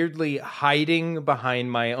weirdly hiding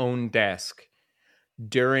behind my own desk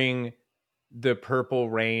during the Purple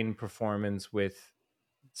Rain performance with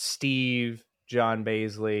Steve, John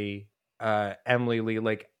Baisley, Emily Lee.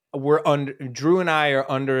 Like, Drew and I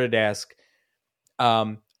are under a desk.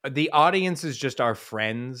 The audience is just our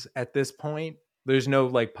friends at this point. There's no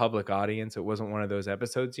like public audience. It wasn't one of those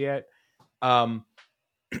episodes yet.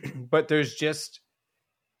 But there's just,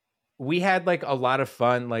 we had like a lot of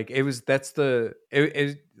fun. Like it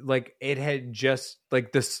had just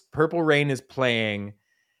like this Purple Rain is playing,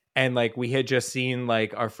 and like we had just seen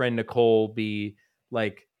like our friend Nicole be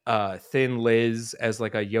like Thin Liz as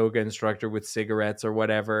like a yoga instructor with cigarettes or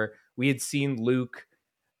whatever. We had seen Luke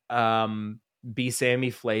be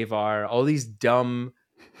Sammy Flavar, all these dumb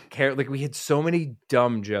like we had so many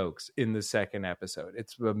dumb jokes in the second episode.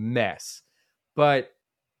 It's a mess. But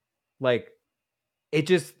like it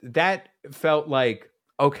just, that felt like,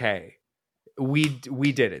 okay, we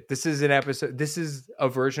did it. This is an episode. This is a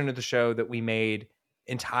version of the show that we made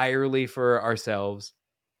entirely for ourselves,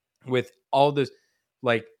 with all this,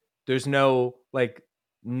 like, there's no like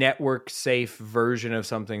network safe version of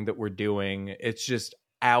something that we're doing. It's just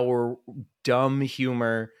our dumb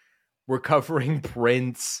humor. We're covering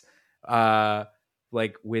Prince,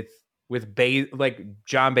 like with like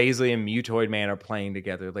John Baisley and Mutoid Man are playing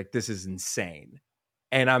together. Like, this is insane.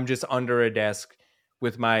 And I'm just under a desk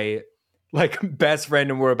with my like best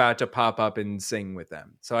friend, and we're about to pop up and sing with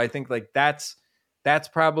them. So I think like that's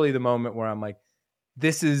probably the moment where I'm like,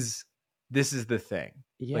 this is the thing.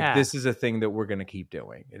 Yeah. Like, this is a thing that we're going to keep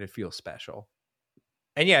doing, and it feels special.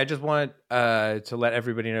 And yeah, I just want to let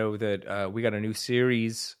everybody know that we got a new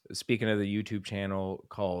series, speaking of the YouTube channel,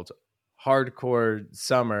 called Hardcore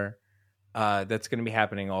Summer, that's going to be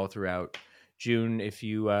happening all throughout June. If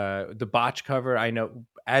you the botch cover, I know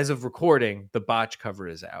as of recording, the botch cover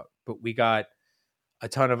is out, but we got a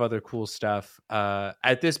ton of other cool stuff.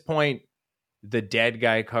 At this point, the Dead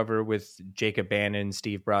Guy cover with Jacob Bannon,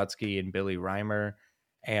 Steve Brodsky, and Billy Reimer,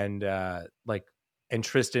 and and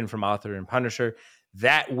Tristan from Author and Punisher.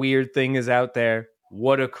 That weird thing is out there.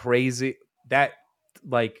 What a crazy, that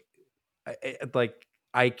like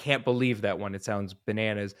I can't believe that one. It sounds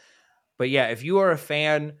bananas. But yeah, if you are a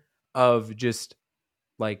fan of just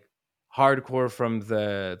like hardcore from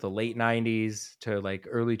the late 90s to like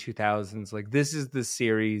early 2000s, like this is the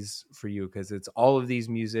series for you, because it's all of these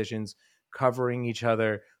musicians covering each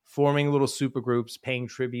other, forming little super groups, paying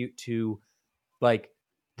tribute to like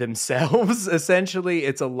themselves. Essentially,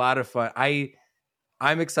 it's a lot of fun.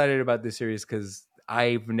 I'm excited about this series because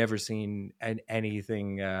I've never seen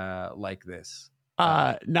anything like this.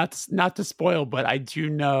 Not to spoil, but I do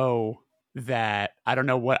know that, I don't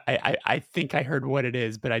know what, I think I heard what it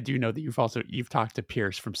is, but I do know that you've talked to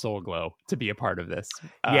Pierce from Soul Glow to be a part of this.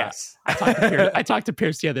 Yes. I talked to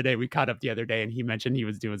Pierce the other day. We caught up the other day, and he mentioned he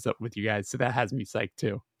was doing something with you guys. So that has me psyched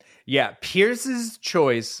too. Yeah. Pierce's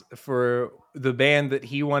choice for the band that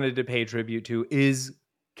he wanted to pay tribute to is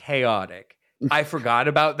chaotic. I forgot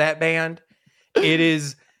about that band. It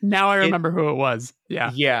is. Now I remember who it was.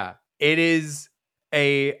 Yeah. Yeah. It is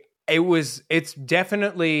it's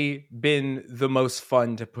definitely been the most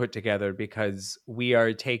fun to put together, because we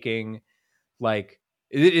are taking like,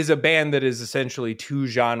 it is a band that is essentially two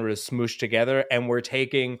genres smooshed together, and we're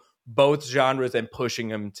taking both genres and pushing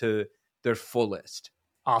them to their fullest.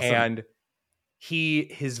 Awesome. And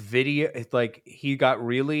his video, like, he got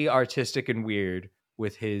really artistic and weird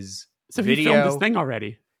with his video. He filmed this thing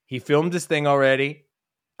already. He filmed this thing already.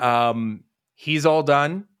 He's all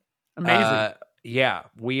done. Amazing. Yeah,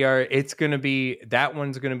 that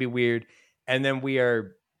one's going to be weird. And then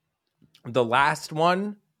the last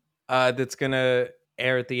one that's going to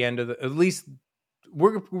air at the end of at least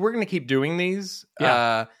we're going to keep doing these,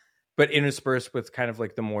 but interspersed with kind of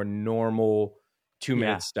like the more normal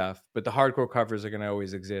 2-minute stuff. But the hardcore covers are going to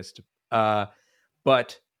always exist.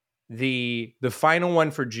 But the final one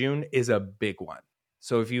for June is a big one.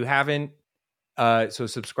 So if you haven't So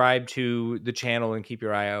subscribe to the channel and keep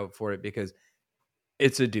your eye out for it because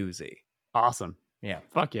it's a doozy. Awesome. Yeah.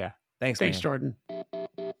 Fuck yeah. Thanks, man. Jordan.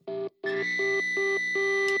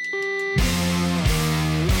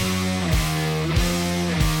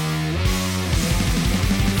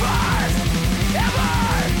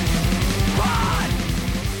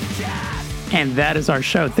 And that is our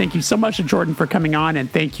show. Thank you so much to Jordan for coming on,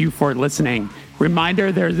 and thank you for listening.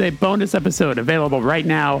 Reminder, there's a bonus episode available right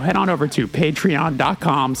now. Head on over to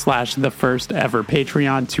patreon.com/thefirstever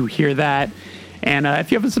Patreon to hear that. And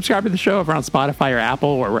if you haven't subscribed to the show over on Spotify or Apple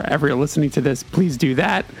or wherever you're listening to this, please do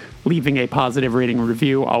that. Leaving a positive rating and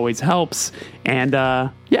review always helps. And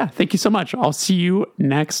yeah, thank you so much. I'll see you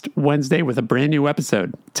next Wednesday with a brand new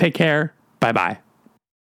episode. Take care. Bye-bye.